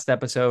this last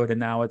episode, and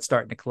now it's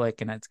starting to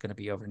click, and it's going to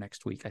be over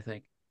next week, I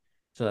think.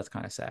 So that's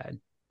kind of sad.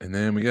 And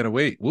then we gotta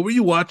wait. What were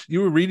you watching?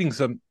 You were reading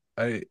some.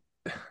 I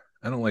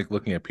don't like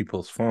looking at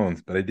people's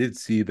phones, but I did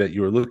see that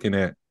you were looking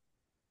at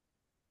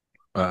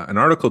an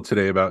article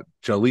today about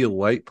Jaleel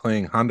White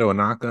playing Hondo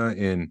Anaka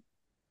in.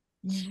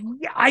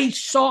 Yeah, I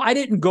saw. I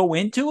didn't go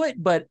into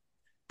it, but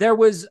there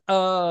was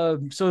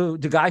so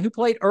the guy who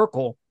played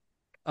Urkel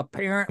Yes.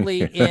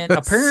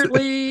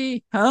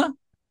 apparently, huh?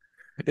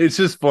 It's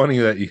just funny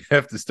that you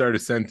have to start a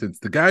sentence.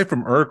 The guy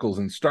from Urkel's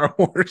in Star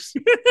Wars.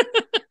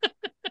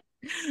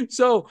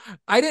 So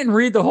I didn't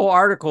read the whole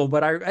article,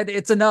 but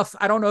it's enough.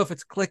 I don't know if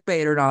it's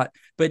clickbait or not,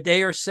 but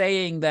they are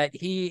saying that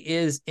he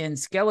is in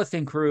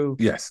Skeleton Crew.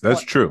 Yes,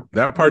 that's true.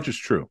 That part is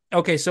true.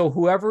 Okay, so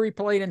whoever he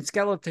played in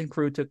Skeleton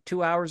Crew took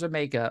 2 hours of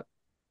makeup,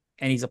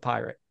 and he's a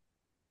pirate.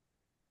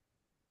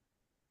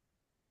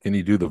 Can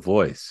you do the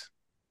voice?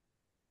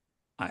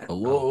 I don't know.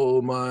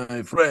 Hello,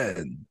 my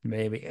friend.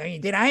 Maybe. Hey,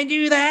 did I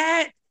do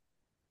that?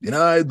 Can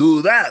I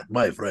do that,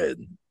 my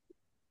friend?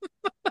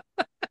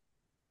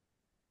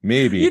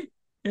 Maybe. You,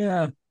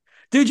 yeah.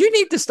 Dude, you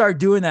need to start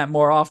doing that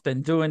more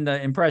often, doing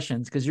the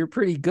impressions, because you're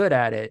pretty good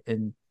at it.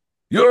 And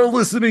You're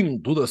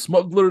listening to the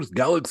Smugglers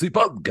Galaxy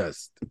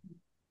podcast.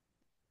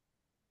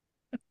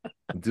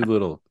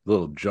 Do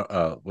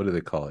what do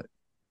they call it?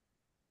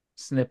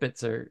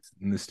 snippets or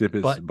In the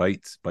snippets, but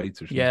bites or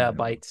something. yeah,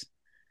 bites.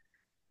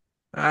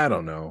 I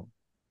don't know.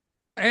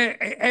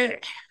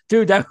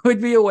 Dude, that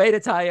would be a way to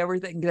tie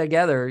everything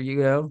together,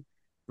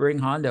 bring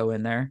Hondo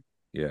in there.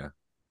 Yeah.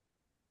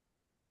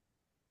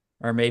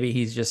 Or maybe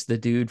he's just the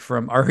dude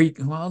from, or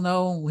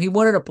no, he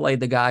wanted to play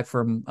the guy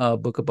from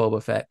Book of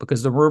Boba Fett,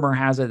 because the rumor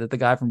has it that the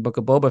guy from Book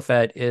of Boba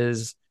Fett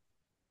is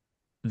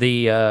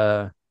the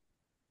or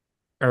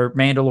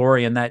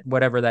Mandalorian, that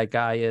whatever that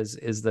guy is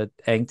the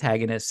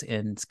antagonist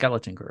in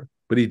Skeleton Crew.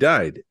 But he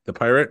died. The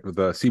pirate,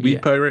 the seaweed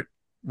Yeah. pirate.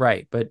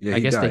 Right. But Yeah, I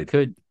he guess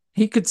died.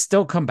 he could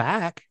still come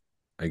back.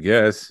 I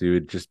guess he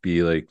would just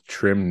be like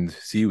trimmed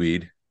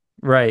seaweed.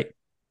 Right.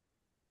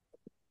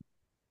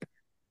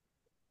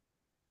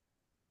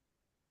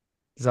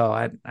 So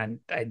I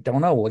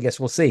don't know. I guess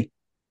we'll see.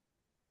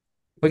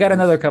 We got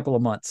another couple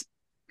of months.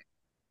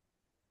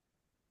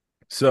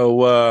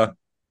 So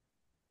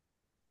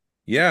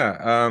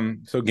yeah,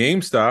 so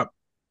GameStop,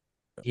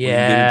 we can get into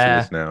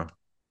Yeah. this now.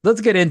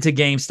 Let's get into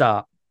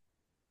GameStop.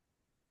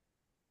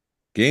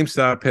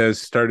 GameStop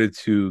has started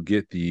to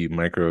get the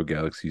Micro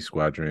Galaxy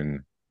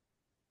Squadron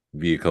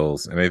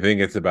vehicles, and I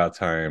think it's about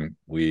time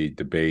we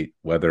debate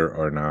whether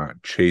or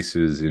not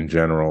chases in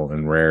general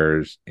and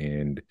rares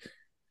and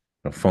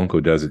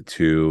Funko does it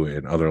too,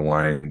 and other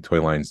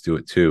toy lines do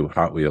it too.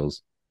 Hot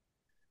Wheels.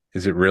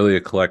 Is it really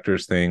a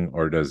collector's thing,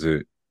 or is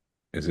it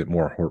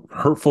more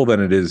hurtful than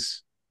it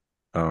is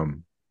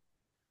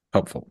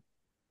helpful?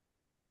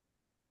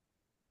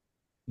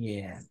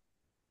 Yeah.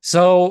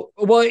 So,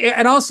 well,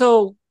 and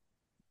also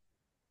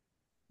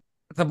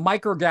the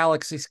Micro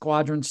Galaxy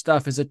Squadron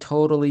stuff is a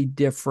totally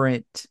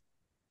different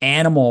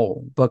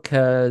Animal,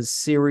 because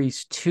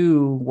series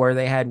 2, where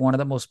they had one of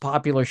the most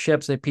popular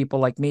ships that people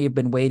like me have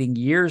been waiting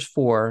years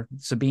for,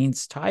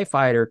 Sabine's TIE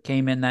fighter,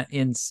 came in that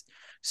in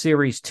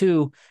series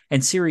 2,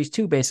 and series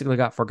 2 basically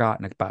got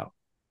forgotten about.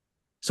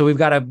 So we've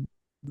got to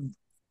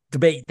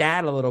debate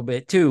that a little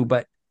bit too,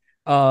 but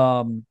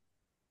um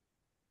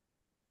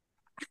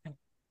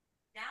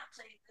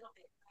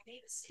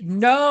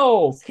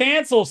no,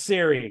 cancel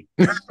Siri.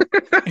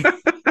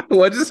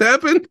 What just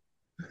happened?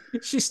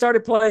 She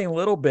started playing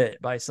Little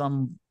Bit by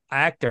some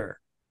actor.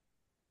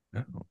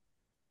 Oh,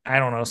 I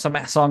don't know, some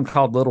song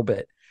called Little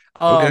Bit.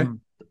 okay.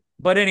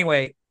 But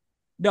anyway,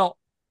 no,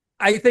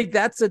 I think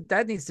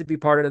that needs to be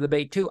part of the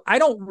debate too. I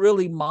don't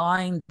really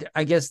mind,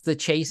 I guess, the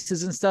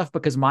chases and stuff,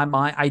 because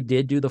I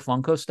did do the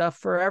Funko stuff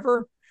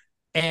forever,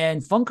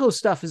 and Funko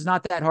stuff is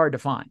not that hard to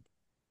find.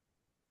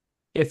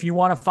 If you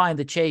want to find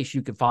the chase,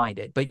 you can find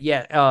it. But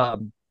yeah,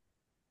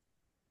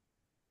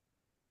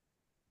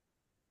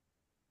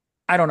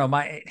 I don't know,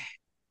 my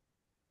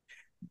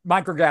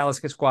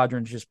Microgalaxy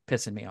Squadron's just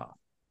pissing me off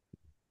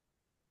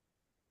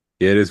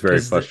Yeah, it is very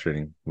because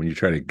frustrating when you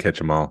try to catch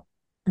them all.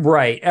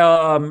 right.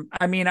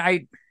 I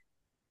mean,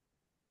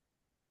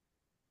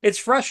 it's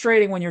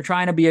frustrating when you're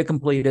trying to be a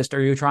completist, or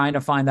you're trying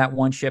to find that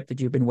one ship that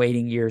you've been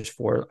waiting years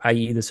for,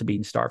 i.e., the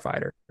Sabine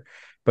Starfighter,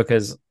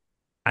 because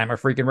I'm a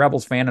freaking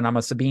Rebels fan and I'm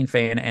a Sabine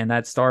fan, and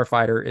that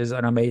Starfighter is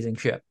an amazing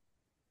ship.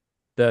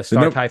 The The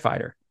Star num- TIE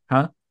Fighter,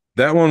 huh?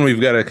 that one we've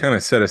got to kind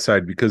of set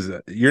aside because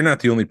you're not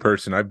the only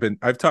person.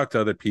 I've talked to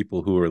other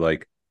people who are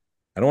like,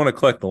 I don't want to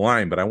collect the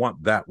line, but I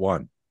want that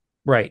one.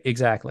 Right,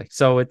 exactly.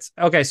 So it's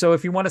okay. So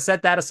if you want to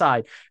set that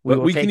aside, we But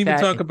will we can take even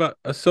that. talk about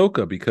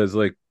Ahsoka because,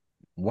 like,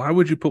 why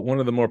would you put one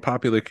of the more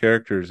popular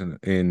characters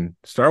in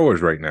Star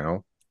Wars right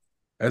now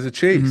as a Mhm.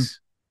 chase?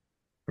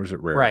 Or is it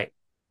rare? Right.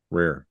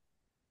 Rare.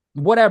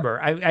 Whatever.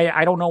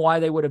 I don't know why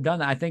they would have done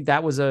that. I think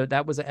that was a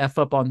f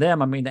up on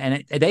them. I mean,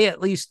 and they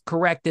at least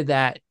corrected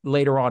that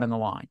later on in the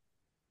line,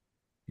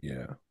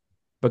 Yeah.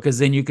 because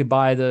then you could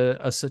buy the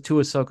two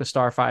Ahsoka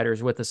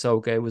starfighters with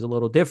Ahsoka. It was a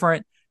little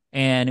different,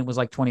 and it was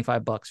like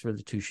 $25 for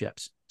the two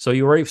ships. So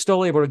you were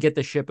still able to get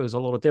the ship. It was a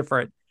little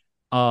different.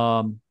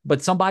 But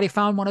somebody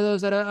found one of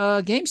those at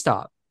a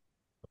GameStop.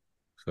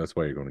 So that's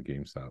why you're going to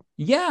GameStop.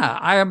 Yeah,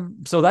 I am.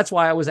 So that's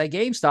why I was at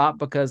GameStop,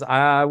 because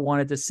I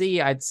wanted to see.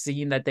 I'd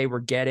seen that they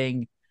were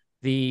getting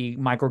the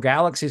Micro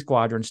Galaxy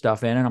Squadron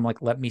stuff in, and I'm like,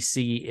 let me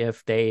see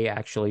if they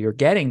actually are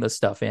getting the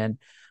stuff in.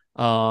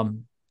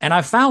 And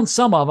I found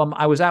some of them.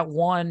 I was at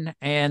one,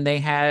 and they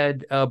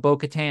had a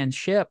Bo-Katan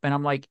ship, and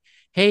I'm like,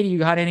 hey, do you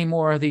got any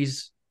more of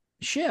these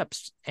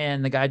ships?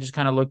 And the guy just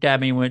kind of looked at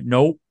me and went,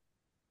 nope.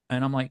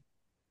 And I'm like,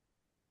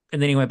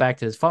 and then he went back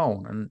to his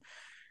phone, and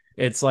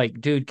it's like,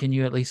 dude, can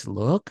you at least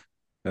look?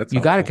 That's You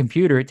got a helpful.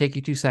 computer. It take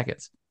you 2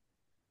 seconds.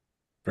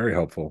 Very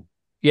helpful.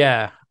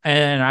 Yeah.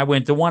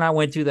 And the one I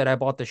went to that I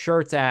bought the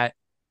shirts at,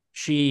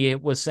 she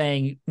was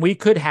saying we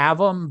could have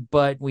them,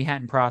 but we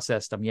hadn't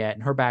processed them yet.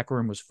 And her back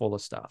room was full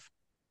of stuff.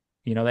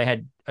 They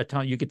had a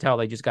ton. You could tell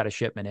they just got a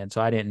shipment in. So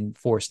I didn't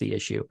force the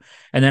issue.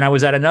 And then I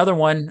was at another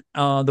one,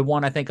 the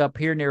one I think up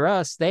here near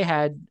us, they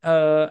had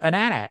an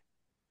AT-AT.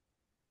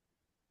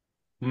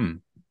 Hmm.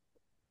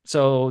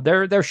 So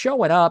they're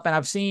showing up, and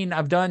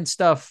I've done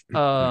stuff,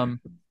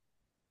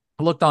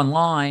 looked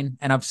online,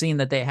 and I've seen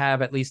that they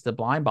have at least the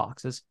blind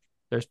boxes.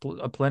 There's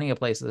plenty of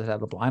places that have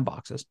the blind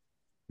boxes.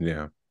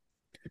 Yeah.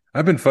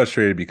 I've been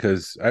frustrated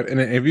because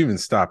I've even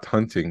stopped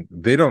hunting.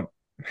 They don't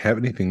have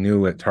anything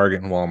new at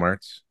Target and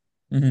Walmart's.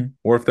 Mm-hmm.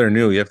 Or if they're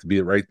new, you have to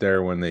be right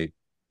there when they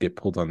get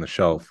pulled on the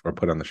shelf or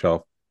put on the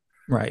shelf.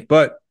 Right.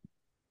 But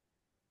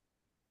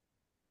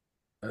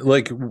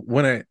like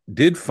when I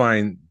did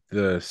find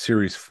the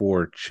Series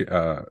 4,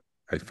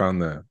 I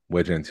found the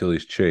Wedge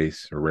Antilles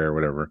Chase or Rare,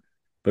 whatever.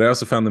 But I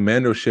also found the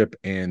Mando ship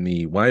and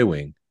the Y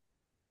Wing.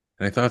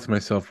 And I thought to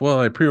myself, well,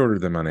 I pre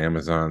ordered them on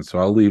Amazon, so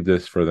I'll leave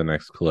this for the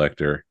next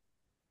collector.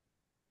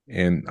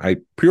 And I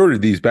pre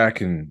ordered these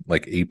back in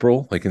like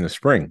April, like in the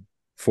spring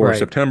for Right.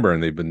 September,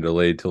 and they've been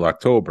delayed till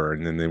October.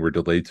 And then they were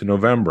delayed to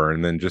November.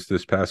 And then just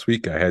this past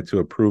week, I had to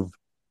approve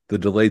the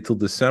delay till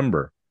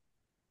December.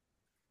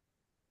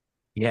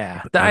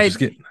 Yeah. I was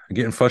just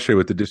getting frustrated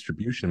with the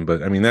distribution,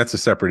 but I mean that's a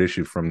separate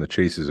issue from the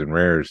chases and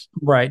rares.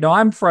 Right. No,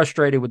 I'm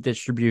frustrated with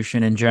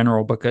distribution in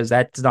general, because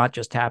that's not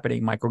just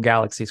happening Micro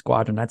Galaxy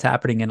Squadron. That's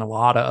happening in a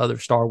lot of other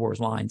Star Wars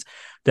lines,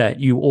 that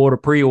you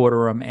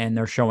pre-order them, and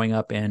they're showing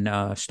up in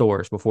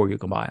stores before you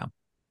can buy them,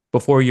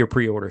 before your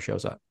pre-order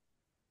shows up.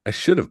 I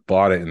should have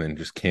bought it and then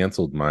just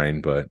canceled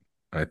mine, but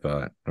I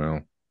thought,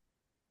 well,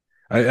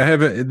 I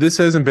haven't. This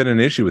hasn't been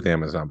an issue with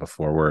Amazon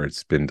before, where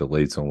it's been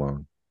delayed so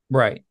long.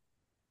 Right.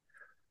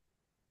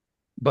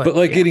 But But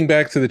like yeah. getting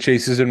back to the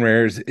chases and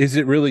rares, is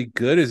it really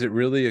good? Is it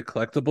really a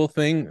collectible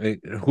thing?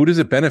 Who does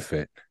it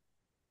benefit?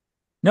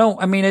 No,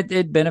 I mean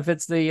it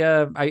benefits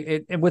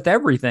the with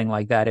everything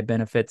like that, it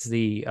benefits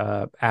the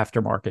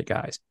aftermarket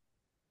guys.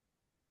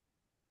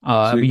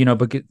 So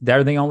Because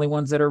they're the only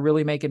ones that are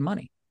really making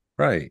money.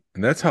 right,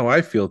 and that's how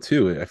I feel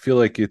too. I feel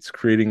like it's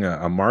creating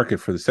a market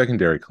for the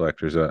secondary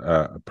collectors,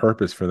 a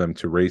purpose for them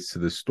to race to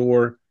the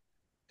store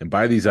and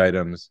buy these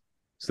items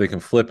so they can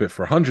flip it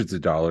for hundreds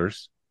of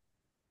dollars,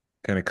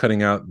 kind of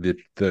cutting out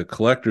the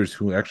collectors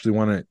who actually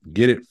want to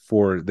get it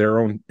for their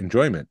own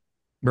enjoyment.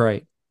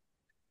 Right.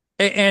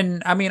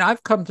 And I mean,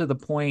 I've come to the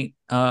point.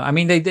 I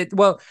mean, they did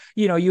well.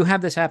 You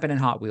have this happen in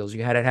Hot Wheels.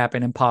 You had it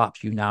happen in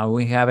Pops.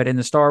 We have it in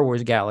the Star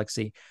Wars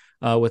galaxy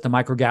with the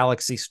micro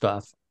galaxy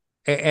stuff.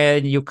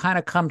 And you kind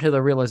of come to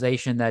the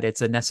realization that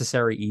it's a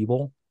necessary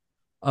evil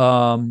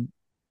um,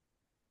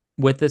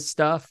 with this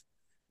stuff.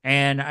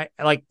 And I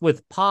like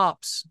with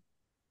Pops,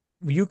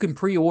 you can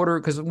pre-order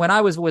because when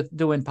I was with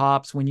doing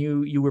Pops, when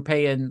you were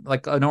paying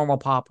like a normal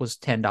Pop was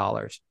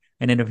 $10,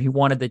 and then if you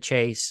wanted the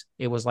chase,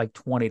 it was like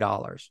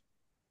 $20.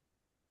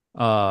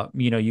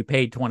 You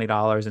paid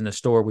 $20 and the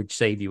store would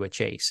save you a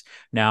chase.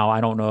 Now,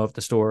 I don't know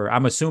if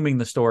I'm assuming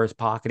the store is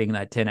pocketing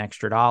that 10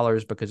 extra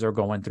dollars because they're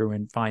going through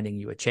and finding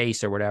you a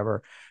chase or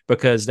whatever,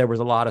 because there was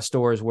a lot of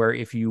stores where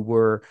if you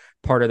were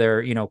part of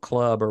their,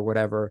 club or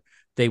whatever,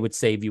 they would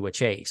save you a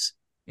chase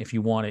if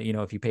you wanted,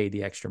 if you paid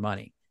the extra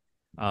money.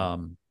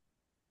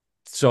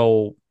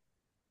 So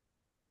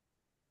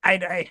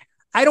I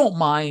don't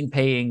mind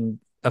paying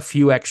a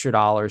few extra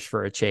dollars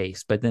for a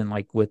chase, but then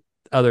like with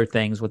other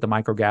things with the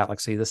micro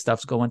galaxy, the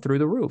stuff's going through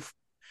the roof.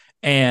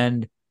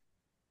 And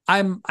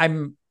I've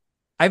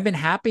been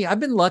happy. I've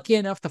been lucky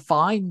enough to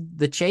find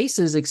the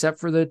chases except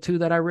for the two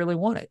that I really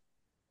wanted.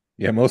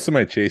 Yeah, most of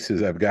my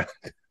chases I've got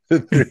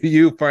through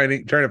you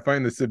trying to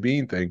find the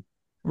Sabine thing.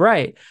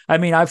 Right. I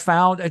mean, I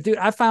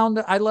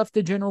left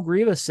the General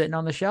Grievous sitting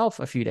on the shelf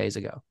a few days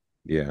ago.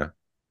 Yeah.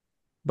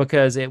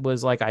 Because it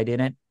was like I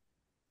didn't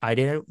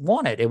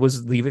want it. It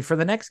was leave it for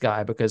the next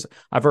guy because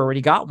I've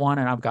already got one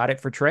and I've got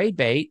it for trade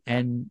bait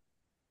and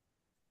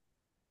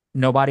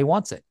nobody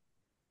wants it.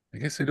 I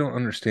guess I don't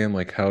understand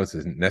like how it's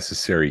a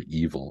necessary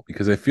evil,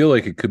 because I feel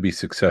like it could be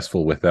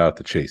successful without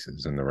the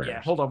chases and the rares.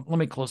 Yeah, hold on. Let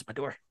me close my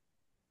door.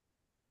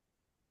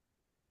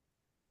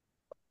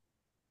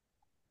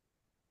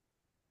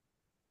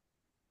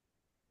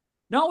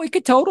 No, it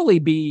could totally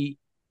be,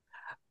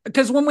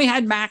 because when we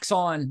had Max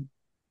on,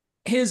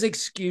 his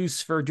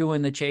excuse for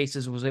doing the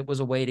chases was it was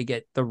a way to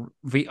get the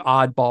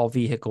oddball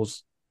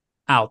vehicles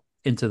out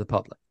into the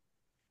public,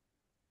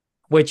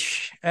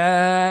 which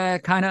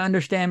I kind of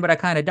understand, but I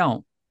kind of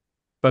don't,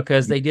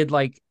 because they did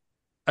like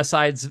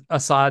Assad's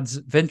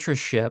Ventress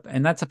ship,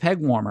 and that's a peg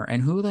warmer,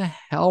 and who the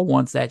hell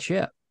wants that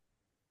ship?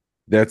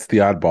 That's the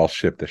oddball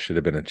ship that should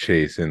have been a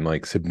chase, and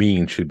like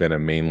Sabine should have been a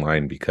main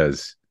line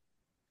because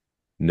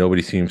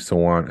nobody seems to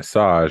want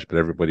Asajj, but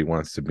everybody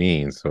wants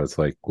Sabine. So it's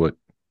like, what?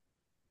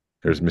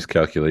 There's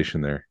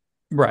miscalculation there.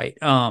 Right.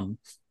 And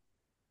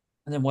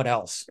then what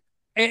else?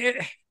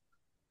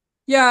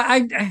 Yeah,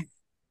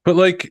 but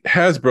like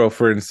Hasbro,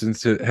 for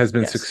instance, it has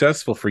been yes.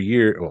 successful for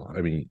years. Well,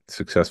 I mean,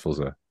 successful is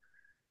a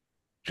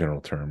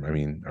general term. I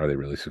mean, are they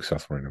really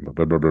successful right now?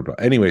 Blah, blah, blah, blah.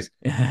 Anyways,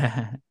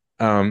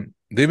 they've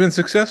been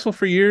successful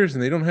for years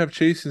and they don't have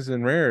chases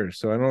and rares.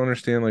 So I don't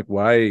understand like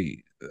why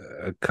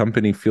a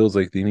company feels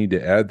like they need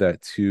to add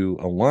that to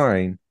a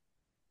line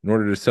in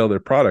order to sell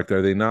their product.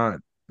 Are they not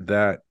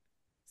that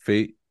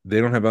faith?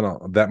 They don't have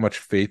that much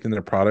faith in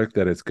their product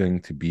that it's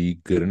going to be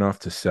good enough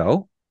to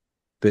sell,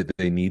 that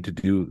they need to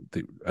do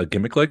a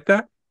gimmick like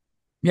that?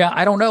 Yeah,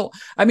 I don't know.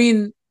 I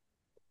mean,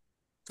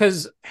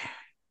 because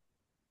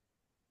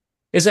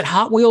is it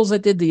Hot Wheels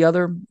that did the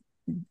other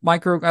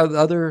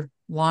other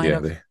line?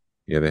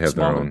 They have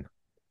their own.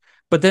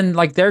 But then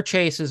like their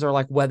chases are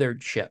like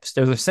weathered ships.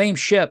 They're the same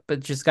ship,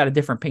 but just got a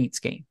different paint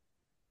scheme.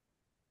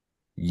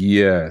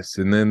 Yes,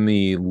 and then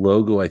the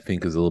logo I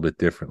think is a little bit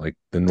different. Like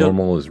the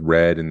normal is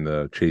red and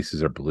the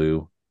chases are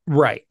blue.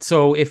 Right.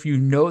 So if you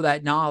know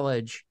that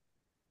knowledge,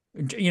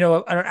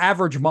 an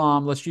average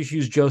mom, let's just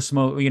use Joe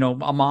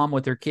Smo, a mom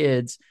with her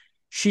kids,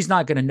 she's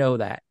not going to know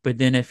that. But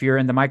then if you're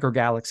in the Micro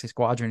Galaxy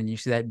Squadron and you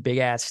see that big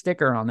ass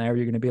sticker on there,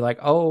 you're going to be like,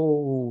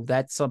 oh,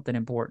 that's something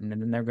important.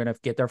 And then they're going to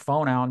get their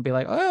phone out and be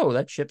like, oh,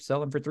 that ship's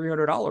selling for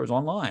 $300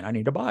 online. I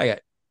need to buy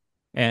it.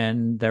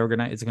 And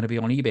it's going to be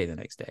on eBay the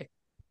next day.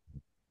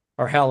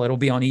 Or hell, it'll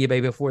be on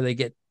eBay before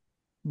the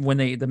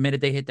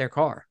minute they hit their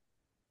car.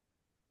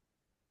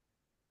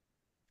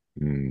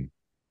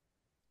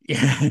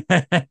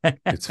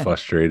 It's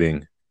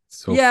frustrating.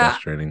 So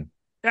frustrating.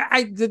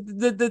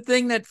 The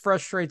thing that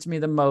frustrates me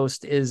the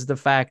most is the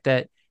fact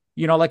that,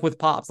 like with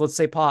Pops, let's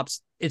say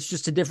Pops, it's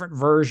just a different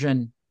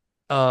version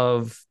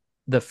of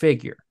the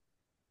figure.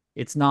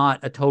 It's not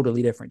a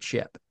totally different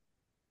ship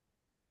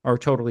or a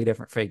totally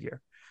different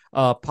figure.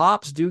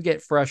 Pops do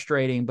get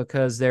frustrating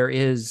because there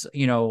is,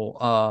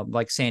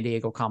 like San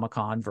Diego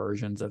Comic-Con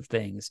versions of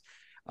things.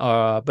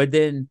 But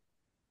then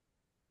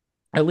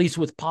at least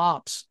with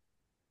Pops,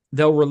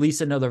 they'll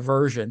release another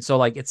version. So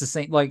like, it's the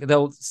same, like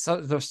the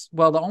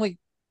only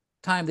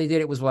time they did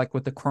it was like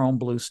with the chrome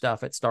blue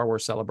stuff at Star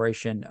Wars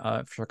Celebration,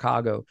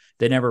 Chicago.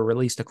 They never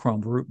released a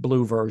chrome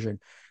blue version,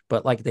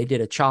 but like they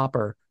did a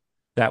Chopper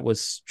that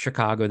was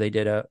Chicago. They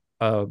did a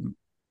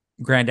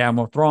Grand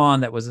Admiral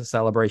Thrawn that was a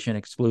Celebration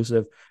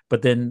exclusive.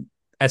 But then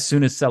as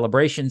soon as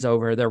Celebration's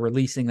over, they're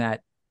releasing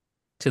that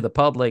to the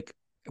public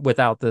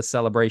without the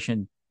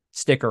Celebration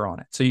sticker on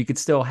it. So you could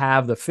still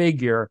have the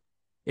figure.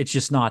 It's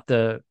just not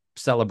the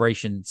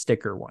celebration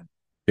sticker one.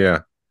 Yeah.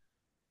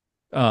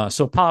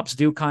 So Pops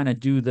do kind of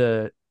do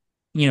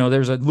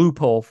there's a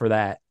loophole for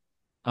that.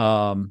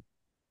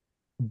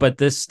 But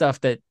this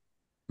stuff that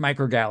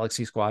Micro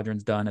Galaxy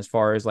Squadron's done, as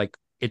far as like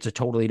it's a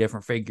totally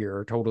different figure,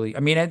 or totally. I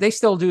mean, they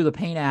still do the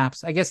paint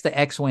apps. I guess the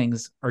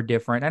X-wings are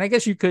different, and I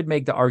guess you could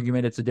make the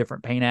argument it's a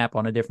different paint app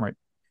on a different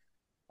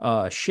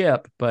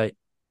ship, but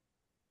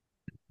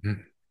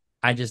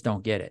I just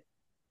don't get it.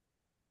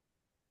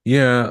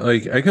 Yeah,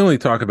 like I can only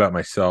talk about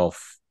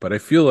myself, but I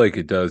feel like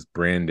it does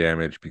brand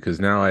damage because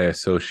now I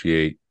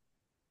associate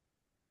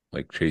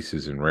like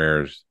chases and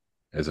rares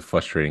as a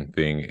frustrating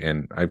thing,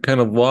 and I've kind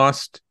of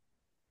lost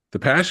the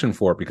passion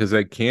for it because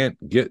I can't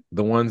get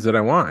the ones that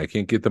I want. I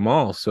can't get them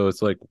all. So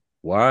it's like,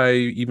 why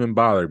even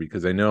bother?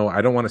 Because I know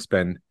I don't want to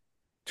spend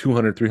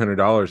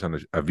 $200-$300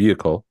 on a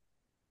vehicle.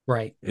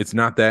 Right. It's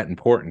not that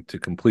important to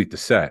complete the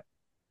set.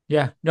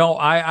 Yeah. No,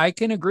 I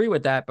can agree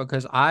with that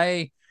because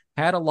I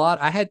had a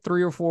lot. I had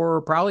 3 or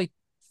 4, probably.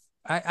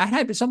 I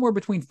had somewhere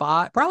between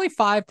probably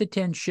 5 to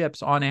 10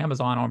 ships on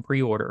Amazon on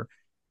pre-order,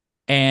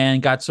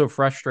 and got so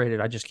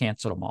frustrated I just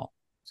canceled them all.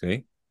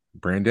 See,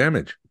 brand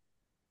damage.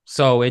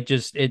 So it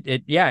just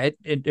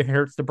it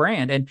hurts the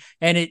brand,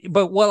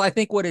 but I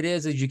think what it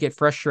is you get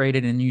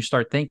frustrated and you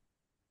start thinking,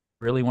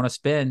 really want to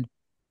spend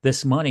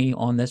this money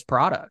on this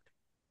product.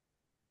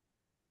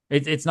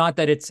 It's not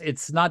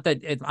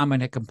that I'm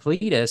a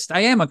completist.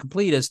 I am a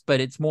completist, but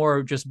it's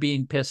more just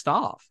being pissed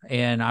off.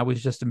 And I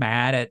was just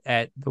mad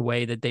at the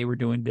way that they were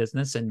doing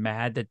business, and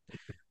mad that,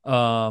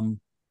 well,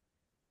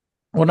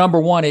 number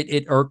one,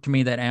 it irked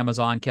me that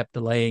Amazon kept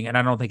delaying, and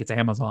I don't think it's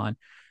Amazon,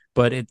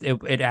 but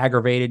it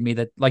aggravated me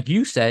that, like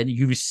you said,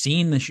 you've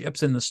seen the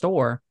ships in the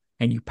store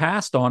and you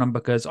passed on them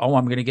because, I'm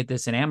going to get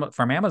this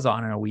from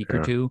Amazon in a week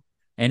or two,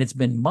 and it's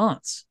been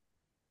months.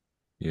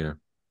 Yeah.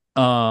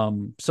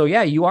 So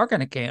yeah, you are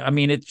going to I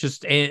mean, it's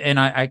just, and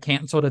I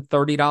canceled a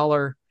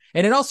 $30,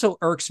 and it also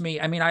irks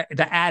me. I mean,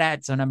 the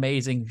AT-AT's an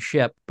amazing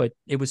ship, but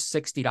it was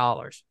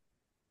 $60.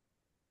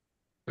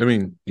 I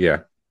mean, yeah.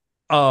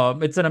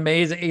 It's an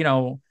amazing,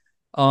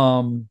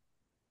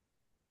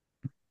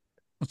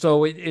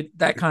 so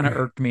that kind of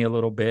irked me a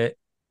little bit.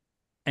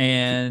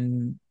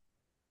 And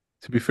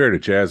to be fair to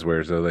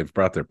Jazzwares, though, they've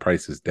brought their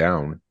prices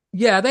down.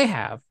 Yeah, they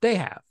have.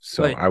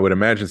 So But I would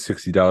imagine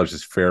 $60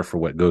 is fair for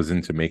what goes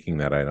into making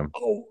that item.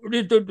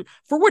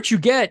 For what you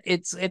get,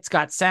 it's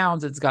got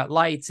sounds, it's got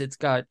lights, it's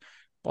got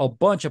a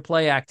bunch of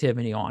play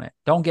activity on it.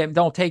 Don't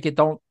take it.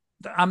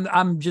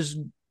 I'm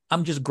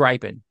just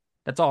griping.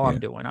 That's all I'm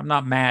doing. I'm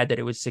not mad that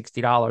it was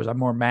 $60. I'm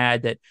more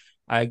mad that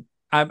I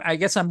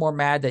guess I'm more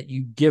mad that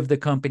you give the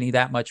company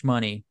that much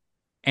money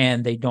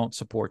and they don't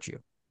support you.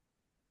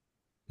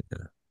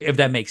 Yeah. If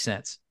that makes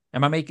sense.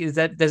 Does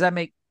that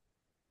make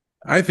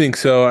I think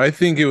so. I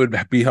think it would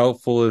be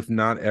helpful if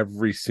not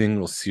every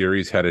single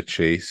series had a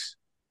chase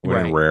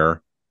when right.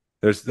 rare.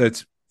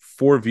 That's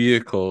 4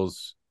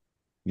 vehicles,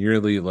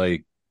 nearly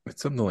like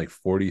it's something like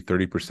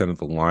 40-30% of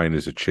the line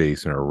is a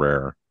chase and a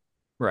rare.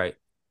 Right.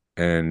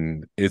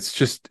 And it's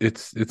just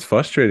it's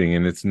frustrating,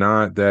 and it's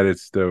not that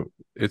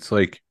it's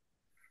like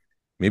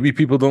maybe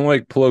people don't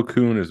like Plo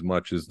Koon as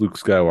much as Luke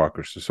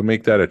Skywalker, so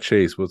make that a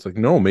chase. Well, it's like,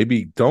 no,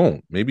 maybe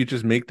don't. Maybe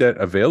just make that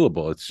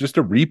available. It's just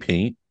a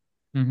repaint.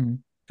 Mm-hmm.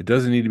 It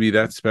doesn't need to be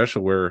that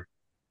special where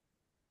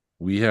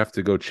we have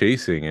to go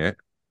chasing it.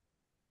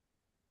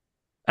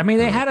 I mean,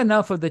 they had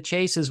enough of the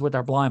chases with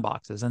our blind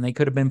boxes, and they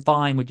could have been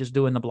fine with just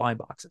doing the blind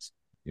boxes.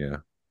 Yeah,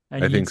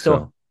 and I think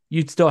so.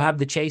 You'd still have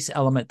the chase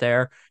element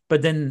there.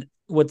 But then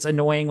what's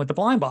annoying with the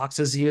blind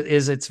boxes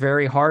is it's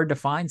very hard to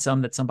find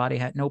some that somebody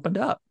hadn't opened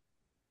up.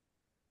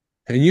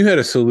 And you had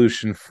a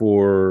solution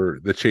for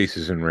the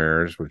chases and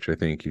rares, which I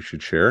think you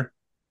should share.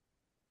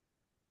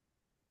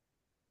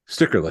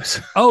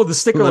 Stickerless. Oh, the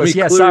stickerless.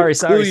 Yeah, sorry.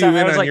 You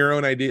in on your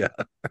own idea.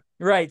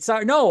 Right.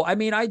 Sorry. No, I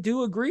mean, I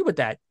do agree with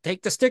that.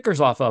 Take the stickers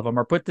off of them,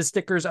 or put the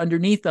stickers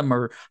underneath them,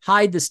 or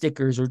hide the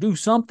stickers, or do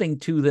something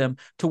to them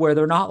to where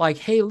they're not like,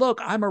 hey, look,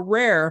 I'm a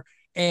rare.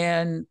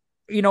 And,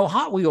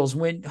 Hot Wheels,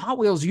 when Hot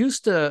Wheels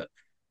used to,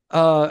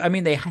 I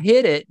mean, they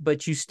hid it,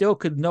 but you still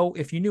could know,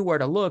 if you knew where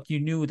to look, you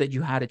knew that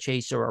you had a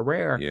chase or a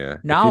rare. Yeah.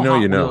 Now,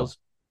 Hot Wheels,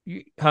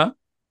 huh?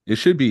 It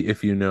should be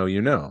if you know,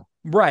 you know.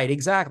 Right,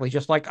 exactly.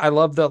 Just like I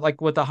love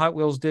what the Hot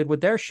Wheels did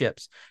with their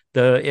ships.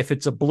 If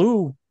it's a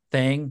blue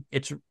thing,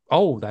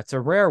 that's a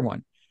rare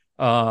one.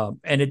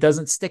 And it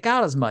doesn't stick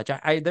out as much.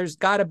 There's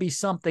got to be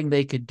something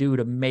they could do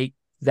to make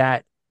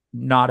that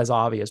not as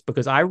obvious,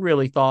 because I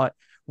really thought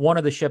one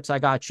of the ships I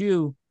got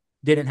you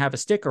didn't have a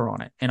sticker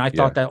on it. And I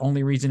thought that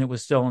only reason it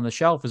was still on the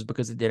shelf is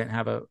because it didn't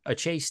have a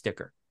chase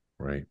sticker.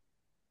 Right.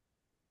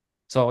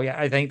 So yeah,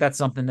 I think that's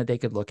something that they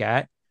could look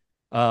at.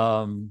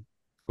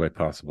 Quite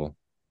possible.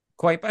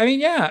 I mean,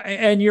 yeah,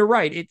 and you're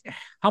right.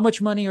 How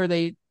much money are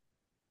they?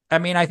 I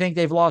mean, I think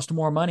they've lost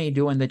more money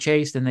doing the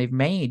chase than they've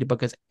made,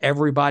 because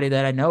everybody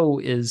that I know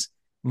is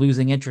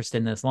losing interest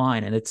in this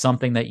line, and it's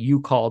something that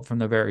you called from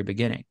the very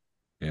beginning.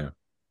 Yeah.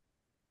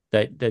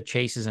 that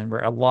chases and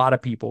where a lot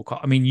of people call,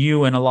 I mean,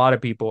 you and a lot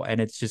of people,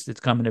 and it's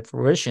coming to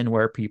fruition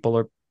where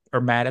people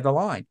are mad at the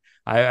line.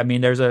 I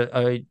mean, there's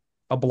a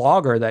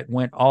blogger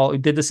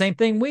that did the same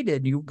thing we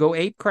did. You go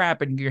ape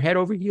crap and you're head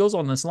over heels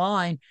on this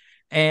line.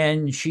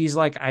 And she's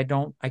like, I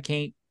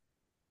can't,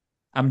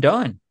 I'm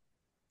done.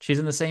 She's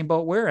in the same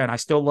boat we're in. I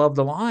still love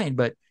the line,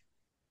 but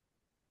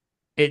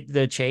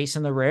the chase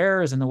and the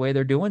rares and the way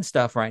they're doing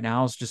stuff right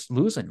now is just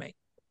losing me.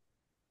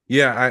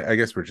 Yeah, I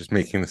guess we're just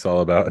making this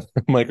all about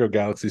Micro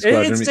Galaxy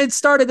Squadron. It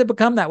started to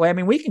become that way. I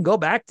mean, we can go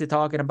back to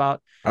talking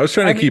about. I was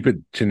trying to keep it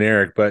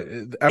generic, but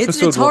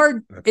it's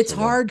hard. It's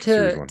hard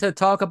to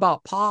talk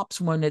about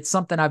Pops when it's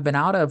something I've been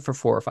out of for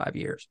 4 or 5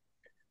 years.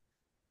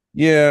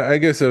 Yeah, I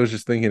guess I was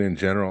just thinking in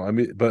general. I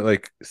mean, but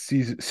like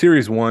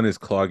Series 1 is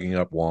clogging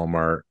up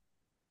Walmart.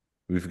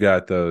 We've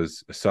got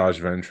those Asajj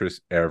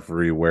Ventress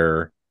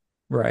everywhere.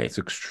 Right. It's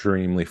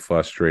extremely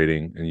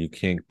frustrating, and you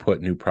can't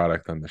put new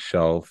product on the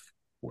shelf.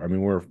 I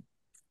mean, we're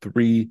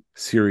 3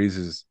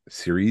 series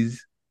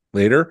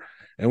later,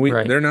 and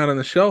they're not on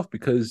the shelf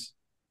because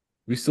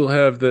we still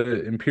have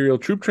the Imperial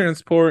Troop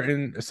Transport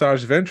and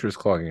Asajj Ventress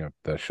clogging up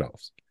the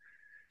shelves.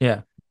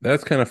 Yeah.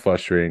 That's kind of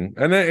frustrating.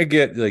 And I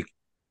get, like,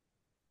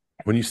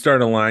 when you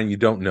start a line, you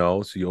don't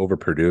know, so you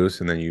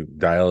overproduce and then you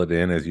dial it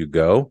in as you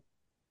go.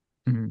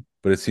 Mm-hmm.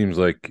 But it seems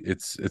like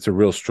it's a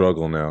real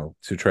struggle now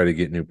to try to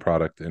get new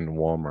product in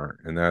Walmart,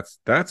 and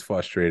that's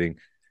frustrating.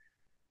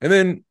 And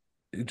then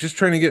just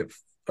trying to get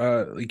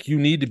like, you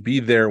need to be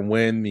there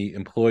when the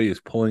employee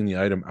is pulling the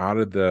item out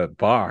of the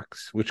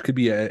box, which could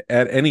be at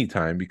any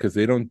time because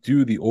they don't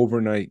do the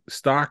overnight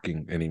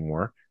stocking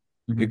anymore.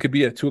 Mm-hmm. It could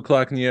be at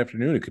 2:00 in the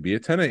afternoon. It could be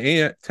at 10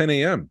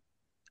 a.m.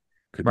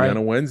 Could be on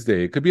a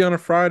Wednesday. It could be on a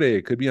Friday.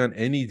 It could be on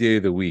any day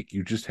of the week.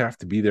 You just have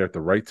to be there at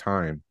the right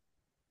time.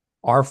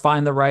 Or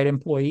find the right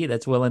employee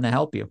that's willing to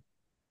help you.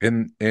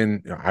 And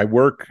I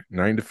work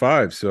 9 to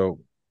 5, so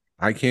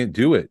I can't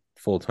do it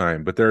full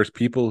time. But there's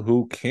people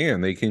who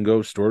can. They can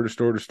go store to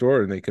store to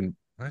store, and they can.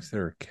 Why is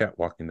there a cat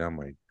walking down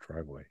my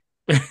driveway?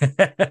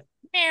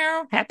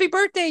 Meow. Happy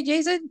birthday,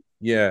 Jason.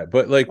 Yeah,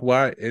 but like,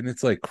 why? And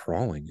it's like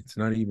crawling. It's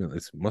not even.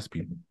 It must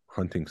be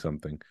hunting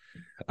something.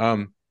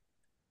 That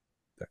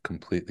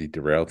completely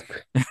derailed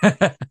me.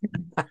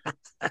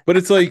 But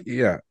it's like,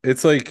 yeah,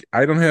 it's like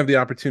I don't have the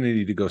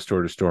opportunity to go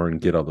store to store and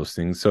get all those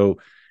things. So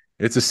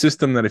it's a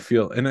system that I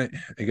feel, and I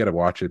got to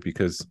watch it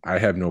because I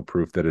have no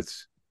proof that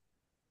it's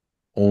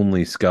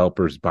only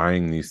scalpers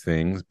buying these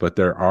things, but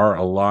there are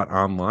a lot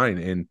online.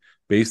 And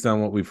based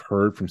on what we've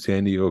heard from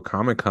San Diego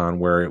Comic-Con,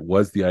 where it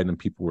was the item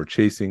people were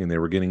chasing and they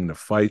were getting into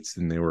fights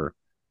and they were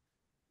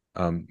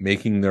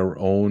making their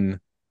own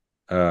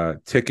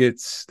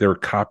tickets, they were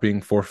copying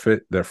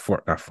forfeiting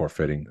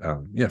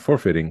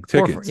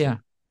tickets. Yeah.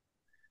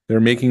 They're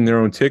making their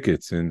own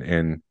tickets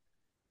and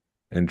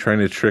trying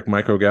to trick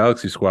Micro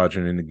Galaxy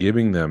Squadron into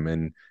giving them.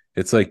 And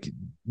it's like,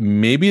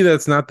 maybe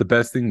that's not the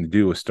best thing to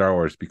do with Star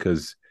Wars,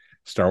 because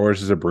Star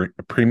Wars is a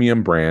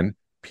premium brand.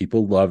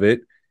 People love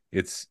it.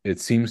 It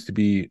seems to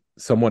be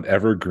somewhat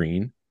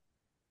evergreen.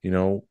 You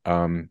know,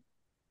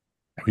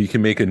 you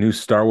can make a new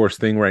Star Wars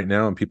thing right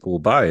now and people will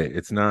buy it.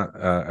 It's not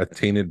a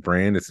tainted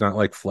brand. It's not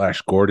like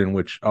Flash Gordon,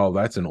 which,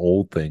 that's an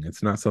old thing.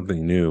 It's not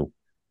something new.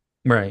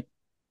 Right.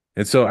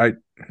 And so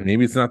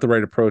maybe it's not the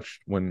right approach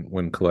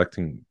when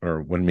collecting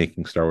or when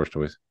making Star Wars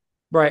toys.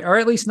 Right. Or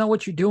at least know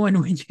what you're doing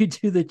when you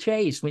do the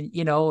chase, when,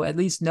 at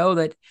least know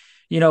that,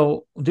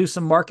 do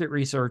some market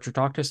research or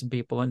talk to some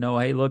people and know,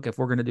 hey, look, if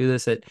we're going to do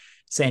this at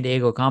San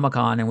Diego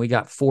Comic-Con and we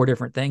got 4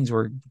 different things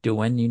we're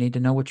doing, you need to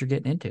know what you're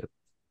getting into.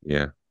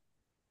 Yeah.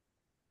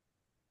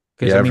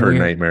 Yeah, I've heard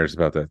nightmares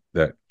about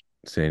that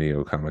San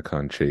Diego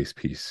Comic-Con chase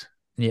piece.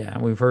 Yeah.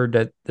 We've heard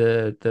that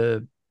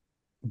the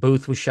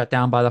booth was shut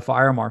down by the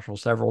fire marshal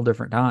several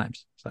different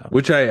times. So,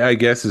 which I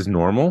guess is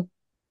normal.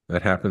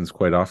 That happens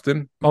quite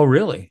often. Oh,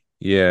 really?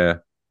 Yeah.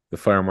 The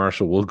fire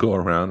marshal will go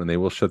around and they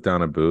will shut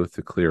down a booth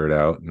to clear it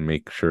out and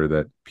make sure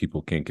that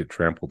people can't get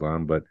trampled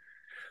on. But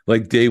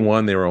like day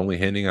 1, they were only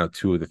handing out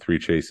 2 of the 3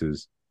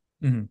 chases.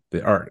 Mm-hmm.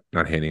 They are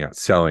not handing out,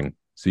 selling.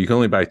 So you can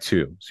only buy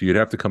 2. So you'd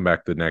have to come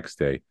back the next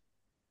day.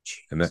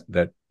 Jeez. And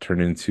that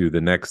turned into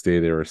the next day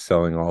they were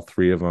selling all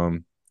 3 of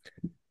them.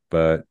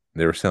 But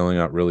they were selling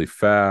out really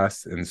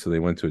fast. And so they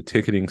went to a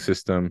ticketing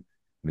system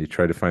and they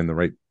tried to find the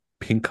right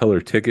pink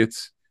color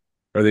tickets,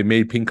 or they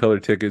made pink color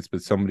tickets,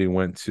 but somebody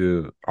went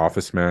to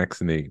Office Max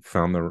and they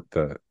found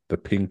the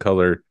pink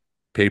color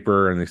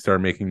paper and they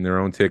started making their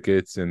own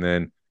tickets. And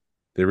then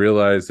they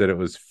realized that it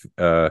was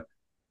a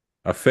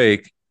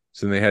fake.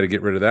 So then they had to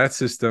get rid of that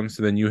system.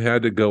 So then you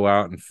had to go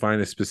out and find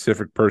a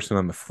specific person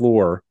on the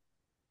floor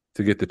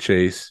to get the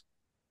chase,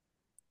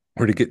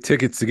 or to get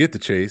tickets to get the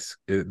chase.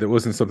 That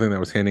wasn't something that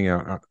was handing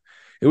out.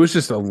 It was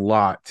just a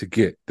lot to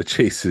get the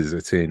chases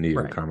at San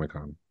Diego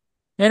Comic-Con.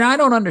 And I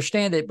don't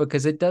understand it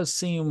because it does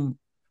seem,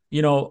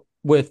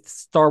 with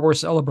Star Wars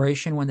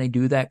Celebration, when they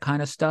do that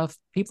kind of stuff,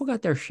 people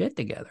got their shit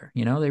together.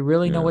 They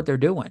really know what they're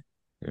doing.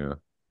 Yeah.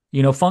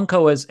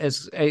 Funko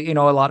as a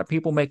lot of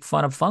people make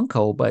fun of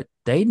Funko, but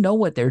they know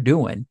what they're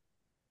doing.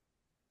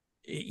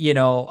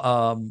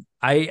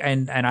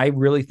 I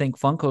really think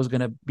Funko is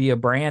going to be a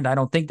brand. I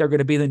don't think they're going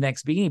to be the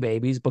next Beanie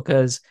Babies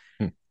because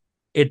Hmm.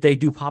 they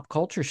do pop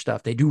culture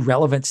stuff, they do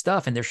relevant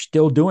stuff, and they're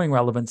still doing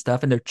relevant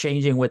stuff, and they're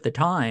changing with the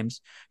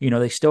times.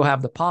 They still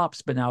have the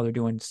pops, but now they're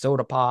doing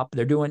soda pop.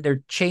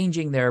 They're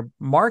changing their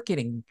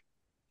marketing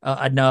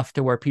enough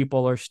to where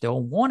people are still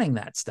wanting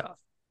that stuff.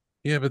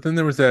 Yeah, but then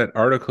there was that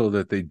article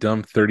that they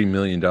dumped $30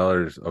 million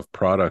of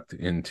product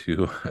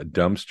into a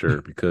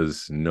dumpster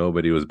because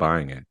nobody was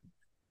buying it.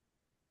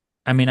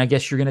 I mean, I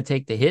guess you're going to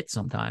take the hit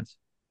sometimes.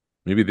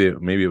 Maybe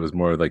it was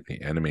more like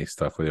the anime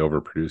stuff where they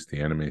overproduced the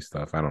anime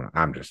stuff. I don't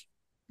know.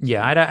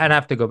 Yeah, I'd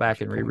have to go back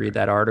just and pulling reread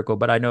my that hair. article,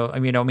 but I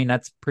mean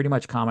that's pretty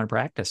much common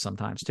practice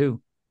sometimes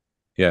too.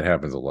 Yeah, it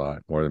happens a lot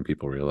more than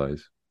people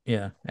realize.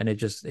 Yeah, and it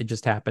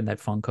just happened that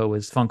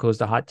Funko's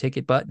the hot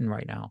ticket button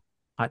right now,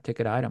 hot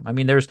ticket item. I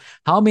mean, there's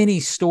how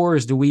many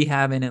stores do we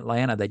have in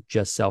Atlanta that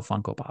just sell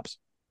Funko Pops?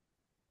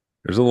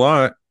 There's a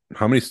lot.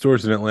 How many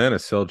stores in Atlanta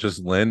sell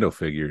just Lando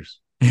figures?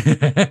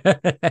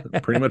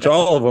 Pretty much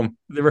all of them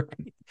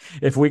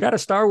If we got a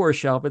Star Wars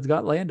shelf, it's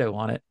got Lando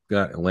on it.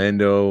 got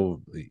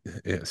Lando.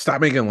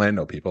 Stop making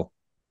Lando, people.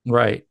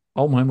 Right.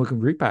 Oh man, we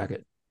can repack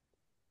it.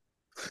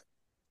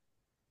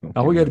 Don't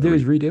All get we me got to on the do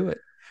is re. redo it.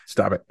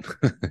 Stop it.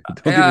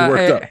 Don't get me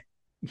worked up.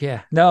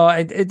 Yeah. No,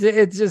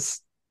 it's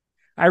just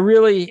I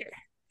really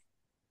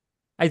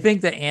I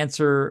think the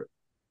answer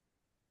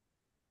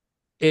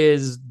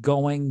is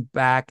going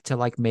back to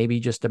like maybe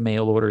just a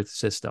mail order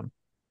system.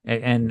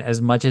 And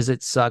as much as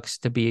it sucks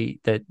to be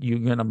that you're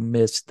gonna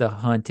miss the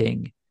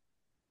hunting,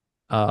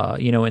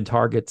 in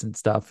Targets and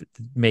stuff,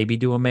 maybe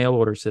do a mail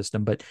order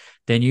system, but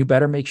then you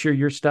better make sure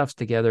your stuff's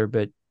together.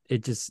 But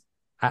it just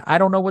I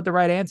don't know what the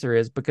right answer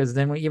is, because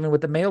then even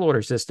with the mail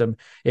order system,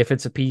 if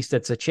it's a piece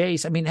that's a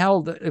chase, I mean,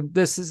 hell,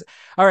 this is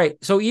all right.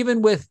 So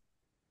even with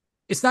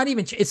it's not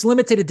even it's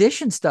limited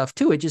edition stuff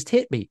too. It just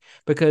hit me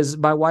because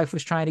my wife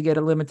was trying to get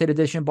a limited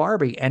edition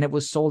Barbie and it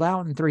was sold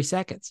out in 3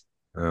 seconds.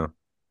 Oh.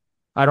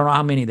 I don't know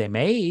how many they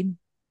made,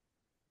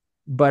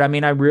 but I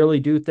mean, I really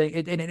do think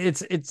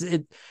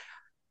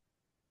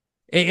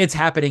it's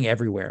happening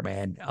everywhere,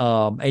 man.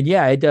 And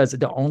yeah, it does.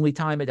 The only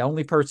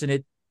person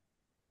it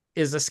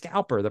is a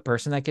scalper, the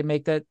person that can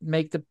make the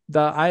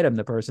item,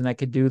 the person that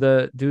could do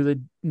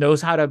the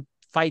knows how to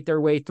fight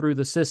their way through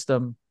the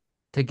system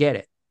to get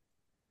it.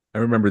 I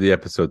remember the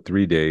episode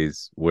 3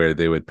 days where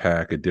they would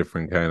pack a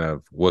different kind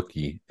of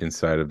Wookiee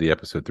inside of the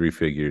episode 3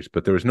 figures,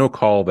 but there was no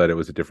call that it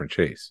was a different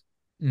chase.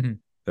 Mm-hmm.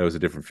 That was a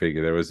different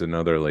figure. There was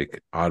another like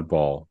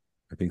oddball.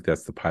 I think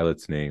that's the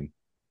pilot's name.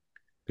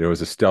 There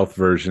was a stealth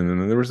version,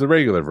 and then there was the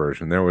regular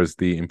version. There was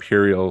the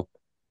Imperial,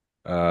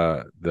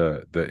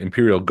 the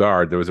Imperial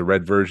Guard. There was a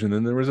red version,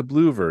 and there was a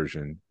blue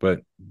version.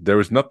 But there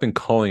was nothing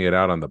calling it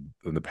out on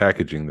the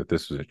packaging that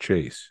this was a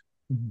chase.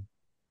 Mm-hmm.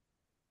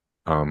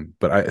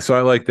 But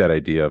I like that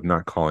idea of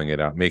not calling it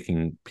out,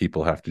 making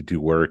people have to do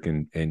work,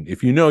 and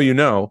if you know, you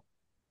know,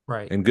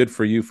 Right. and good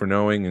for you for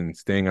knowing and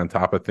staying on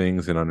top of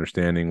things and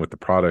understanding what the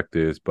product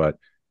is. But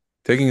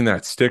taking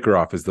that sticker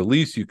off is the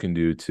least you can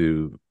do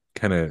to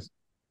kind of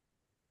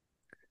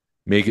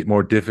make it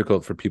more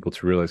difficult for people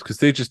to realize, because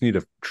they just need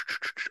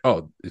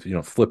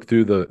to flip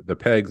through the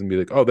pegs and be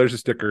like, oh, there's a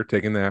sticker,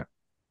 taking that.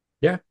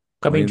 Yeah.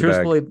 I Money mean, in the bag.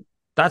 truthfully,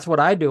 that's what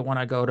I do when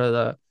I go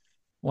to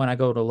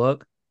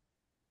look.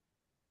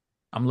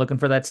 I'm looking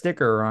for that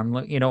sticker,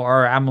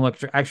 or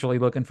actually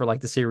looking for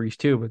like the series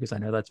 2 because I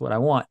know that's what I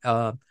want.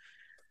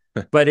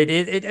 But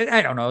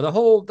I don't know. The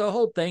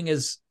whole thing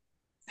is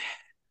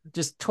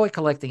just toy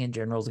collecting in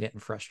general is getting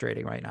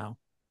frustrating right now.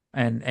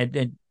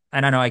 And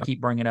I know I keep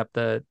bringing up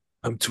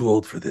I'm too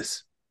old for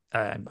this.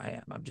 I am.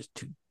 I'm just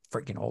too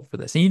freaking old for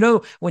this.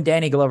 And when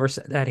Danny Glover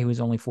said that, he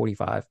was only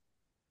 45.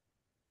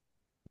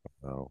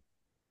 Oh,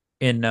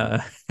 In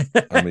I'm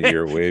a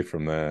year away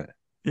from that.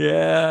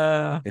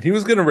 Yeah, And he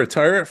was going to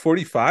retire at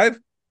 45?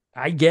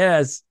 I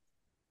guess.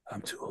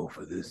 I'm too old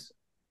for this.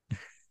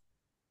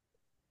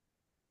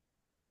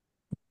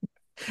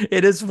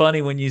 It is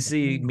funny when you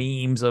see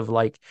memes of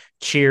like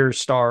cheer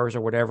stars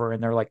or whatever,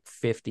 and they're like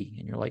 50,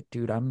 and you're like,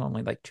 dude, I'm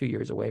only like 2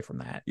 years away from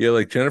that. Yeah,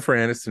 like Jennifer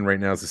Aniston right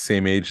now is the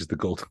same age as the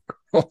Golden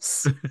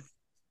Girls.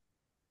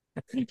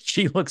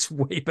 She looks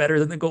way better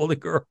than the Golden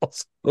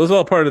Girls. It was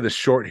all part of the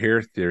short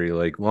hair theory.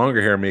 Like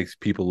longer hair makes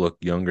people look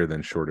younger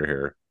than shorter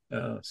hair.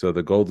 So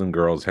the Golden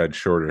Girls had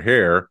shorter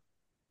hair.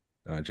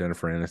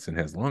 Jennifer Aniston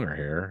has longer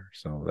hair,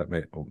 so that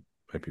might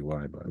be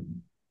why. But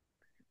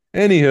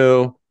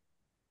anywho,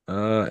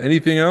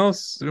 anything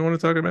else we want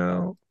to talk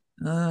about?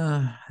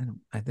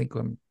 I think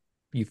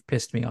you've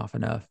pissed me off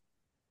enough.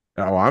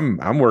 Oh,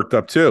 I'm worked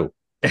up too.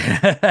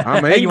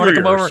 I'm Hey, you want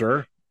to come angrier, over?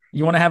 sir.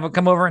 You want to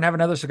come over and have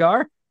another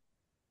cigar?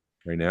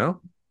 Right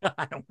now?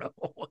 I don't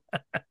know.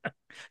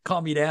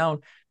 Calm me down.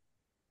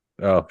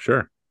 Oh,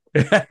 sure.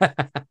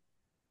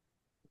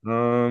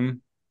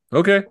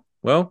 Okay.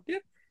 Well, Yeah.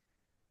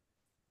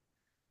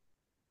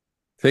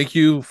 Thank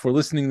you for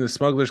listening to the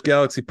Smugglers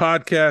Galaxy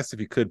podcast. If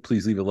you could,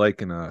 please leave a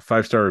like and a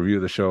 5-star review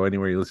of the show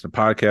anywhere you listen to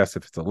podcasts.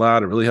 If it's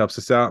allowed, it really helps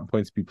us out and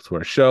points people to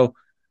our show.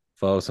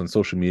 Follow us on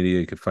social media.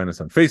 You can find us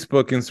on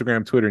Facebook,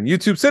 Instagram, Twitter, and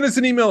YouTube. Send us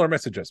an email or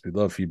message us. We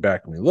love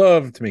feedback, and we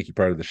love to make you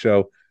part of the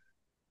show.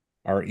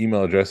 Our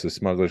email address is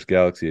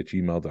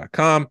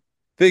smugglersgalaxy@gmail.com.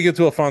 Thank you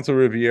to Alfonso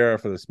Riviera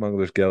for the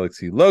Smugglers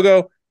Galaxy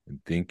logo. And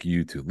thank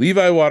you to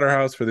Levi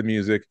Waterhouse for the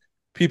music.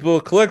 People,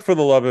 collect for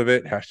the love of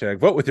it. Hashtag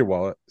vote with your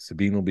wallet.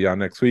 Sabine will be on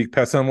next week.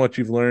 Pass on what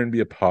you've learned. Be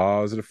a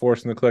positive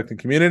force in the collecting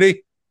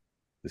community.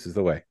 This is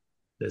the way.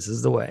 This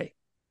is the way.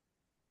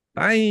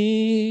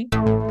 Bye.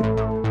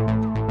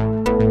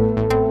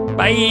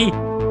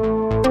 Bye.